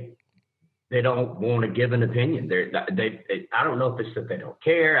they don't want to give an opinion. I don't know if it's that they don't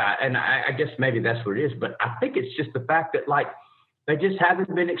care. I guess maybe that's what it is, but I think it's just the fact that, like, they just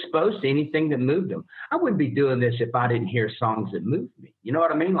haven't been exposed to anything that moved them. I wouldn't be doing this if I didn't hear songs that moved me. You know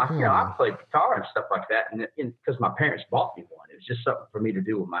what I mean? Like, I played guitar and stuff like that, and because my parents bought me one. It was just something for me to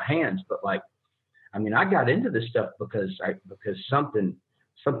do with my hands. But, like, I mean, I got into this stuff because something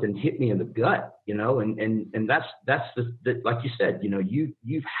hit me in the gut, you know, and that's the like you said, you know,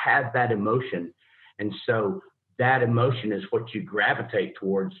 you've had that emotion, and so that emotion is what you gravitate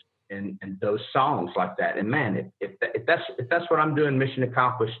towards. and those songs like that. And man, if that's what I'm doing, mission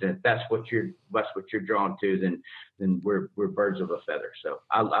accomplished. And if that's what you're drawn to, then we're birds of a feather. So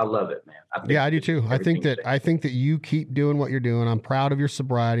I love it, man. I do too. I think that you keep doing what you're doing. I'm proud of your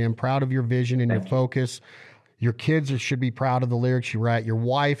sobriety. I'm proud of your vision and your focus. Your kids should be proud of the lyrics you write. Your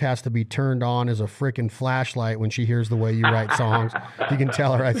wife has to be turned on as a freaking flashlight when she hears the way you write songs. You can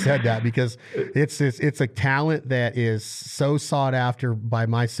tell her I said that, because it's a talent that is so sought after by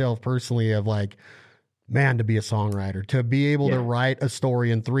myself personally, of like, man, to be a songwriter, to be able to write a story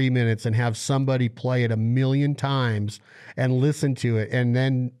in 3 minutes and have somebody play it 1,000,000 times and listen to it, and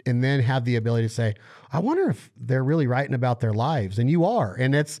then have the ability to say, I wonder if they're really writing about their lives. And you are.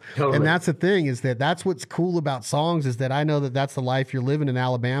 And that's the thing, is that's what's cool about songs, is that I know that that's the life you're living in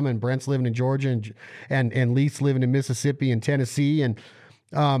Alabama, and Brent's living in Georgia, and Leith's living in Mississippi and Tennessee. And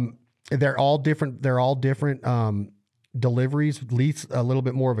they're all different. Deliveries. Leith's a little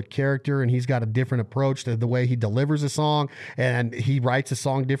bit more of a character, and he's got a different approach to the way he delivers a song, and he writes a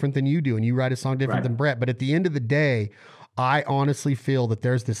song different than you do, and you write a song different than Brett. But at the end of the day, I honestly feel that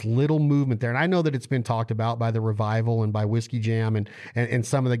there's this little movement there. And I know that it's been talked about by the Revival and by Whiskey Jam and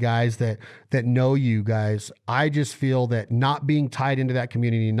some of the guys that know you guys. I just feel that not being tied into that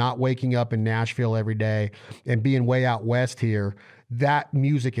community, not waking up in Nashville every day and being way out west here, that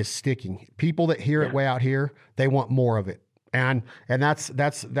music is sticking. People that hear it way out here, they want more of it. And that's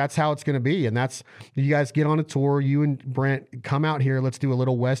how it's going to be. And that's, you guys get on a tour, you and Brent come out here. Let's do a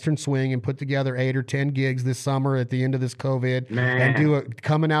little Western swing and put together 8 or 10 gigs this summer at the end of this COVID, and do it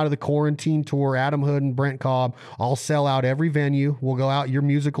coming out of the quarantine tour. Adam Hood and Brent Cobb, I'll sell out every venue. We'll go out. Your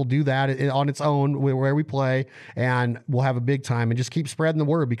music will do that on its own where we play, and we'll have a big time, and just keep spreading the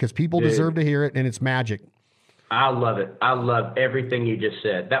word, because people deserve to hear it, and it's magic. I love it. I love everything you just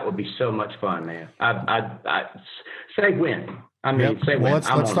said. That would be so much fun, man. I say when. I mean, say when. Well,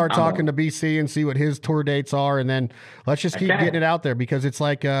 let's start talking to BC and see what his tour dates are, and then let's just keep getting it out there, because it's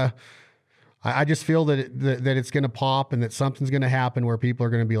like I just feel that it's going to pop, and that something's going to happen where people are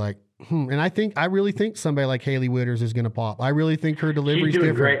going to be like, And I really think somebody like Hailey Whitters is going to pop. I really think her delivery's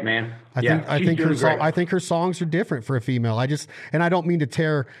different. She's doing great, man. I think her songs are different for a female. And I don't mean to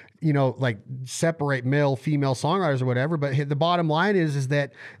tear, like separate male, female songwriters or whatever, but the bottom line is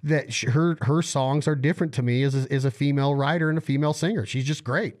that her songs are different to me as a female writer and a female singer. She's just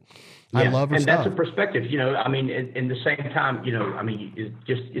great. Yeah, I love her stuff. And that's a perspective, I mean, in the same time, I mean,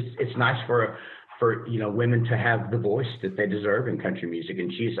 it's nice for women to have the voice that they deserve in country music.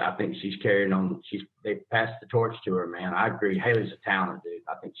 And I think she's carrying on. They passed the torch to her, man. I agree. Hailey's a talent, dude.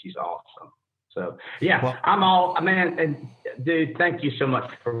 I think she's awesome. So yeah, well, I'm all, man. And dude, thank you so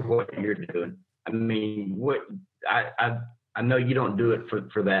much for what you're doing. I mean, I know you don't do it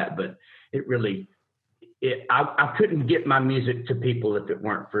for that, but it really, I couldn't get my music to people if it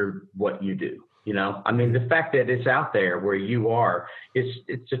weren't for what you do. I mean, the fact that it's out there where you are,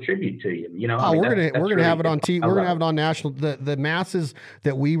 it's a tribute to you. We're gonna have it on TV. We're gonna have it on national. The masses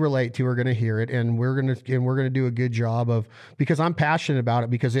that we relate to are gonna hear it, and we're gonna do a good job of, because I'm passionate about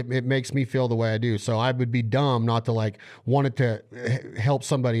it, because it makes me feel the way I do. So I would be dumb not to want it to help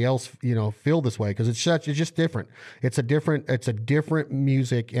somebody else, feel this way, because it's just different. It's a different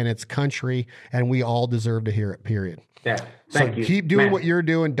music, and it's country, and we all deserve to hear it. Period. Yeah. So keep doing what you're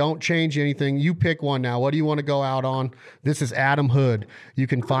doing. Don't change anything. You pick one now. What do you want to go out on? This is Adam Hood. You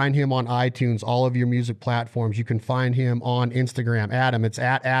can find him on iTunes, all of your music platforms. You can find him on Instagram. Adam, it's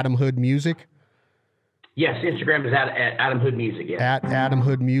at Adam Hood Music. Yes, Instagram is at Adam Hood Music. Yeah. At Adam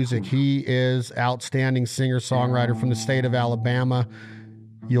Hood Music. He is outstanding singer-songwriter from the state of Alabama.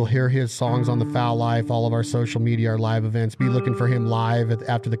 You'll hear his songs on The Foul Life, all of our social media, our live events. Be looking for him live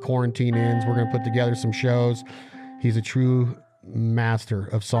after the quarantine ends. We're going to put together some shows. He's a true master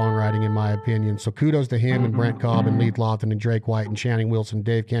of songwriting, in my opinion. So kudos to him and Brent Cobb and Leith Lawton and Drake White and Channing Wilson,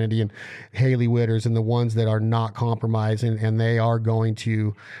 Dave Kennedy and Hailey Whitters, and the ones that are not compromising, and they are going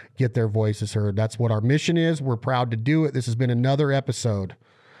to get their voices heard. That's what our mission is. We're proud to do it. This has been another episode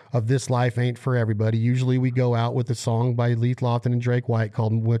of This Life Ain't For Everybody. Usually we go out with a song by Leith Lawton and Drake White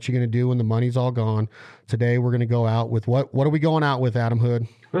called What You Gonna Do When the Money's All Gone. Today we're going to go out with what are we going out with, Adam Hood?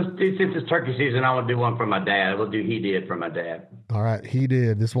 Let's do, since it's turkey season, I want to do one for my dad. We'll do He Did for my dad. All right, He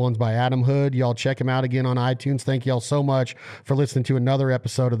Did. This one's by Adam Hood. Y'all check him out again on iTunes. Thank y'all so much for listening to another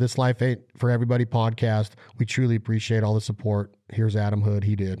episode of This Life Ain't For Everybody podcast. We truly appreciate all the support. Here's Adam Hood,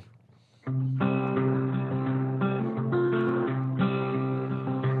 He Did.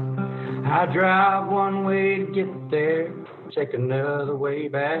 I drive one way to get there, take another way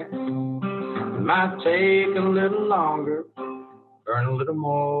back. It might take a little longer, burn a little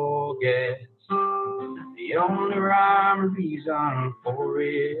more gas. The The only rhyme or reason for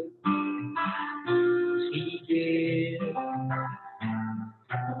it was he did.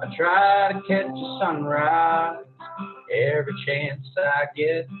 I try to catch a sunrise every chance I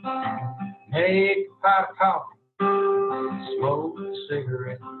get. Make a pot of coffee, smoke a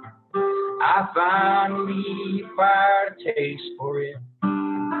cigarette. I finally acquired a taste for it,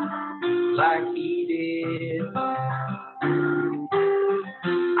 like he did.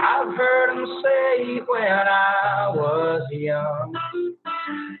 I've heard him say when I was young,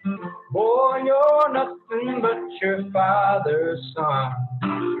 boy, you're nothing but your father's son.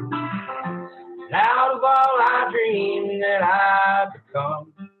 And out of all I dreamed that I'd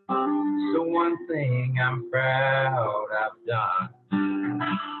become, it's the one thing I'm proud I've done.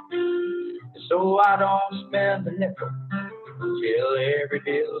 So I don't spend a nickel till every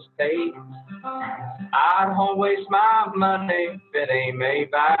bill's paid. I don't waste my money if it ain't made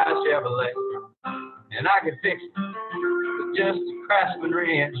by Chevrolet. And I can fix it with just a Craftsman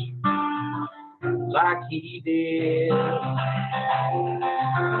wrench, like he did.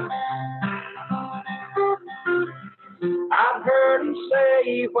 I've heard him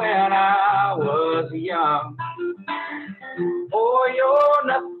say when I was young, boy, you're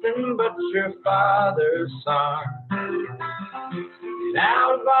nothing but your father's son. And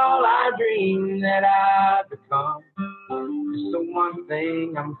out of all I dreamed that I'd become, it's the one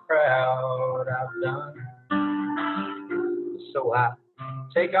thing I'm proud I've done. So I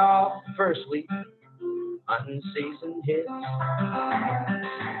take off the first week, unseasoned hits,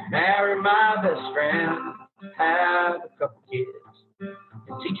 marry my best friend, have a couple kids,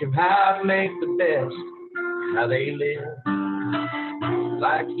 and teach them how to make the best, how they live,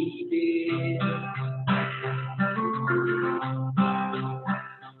 like he did.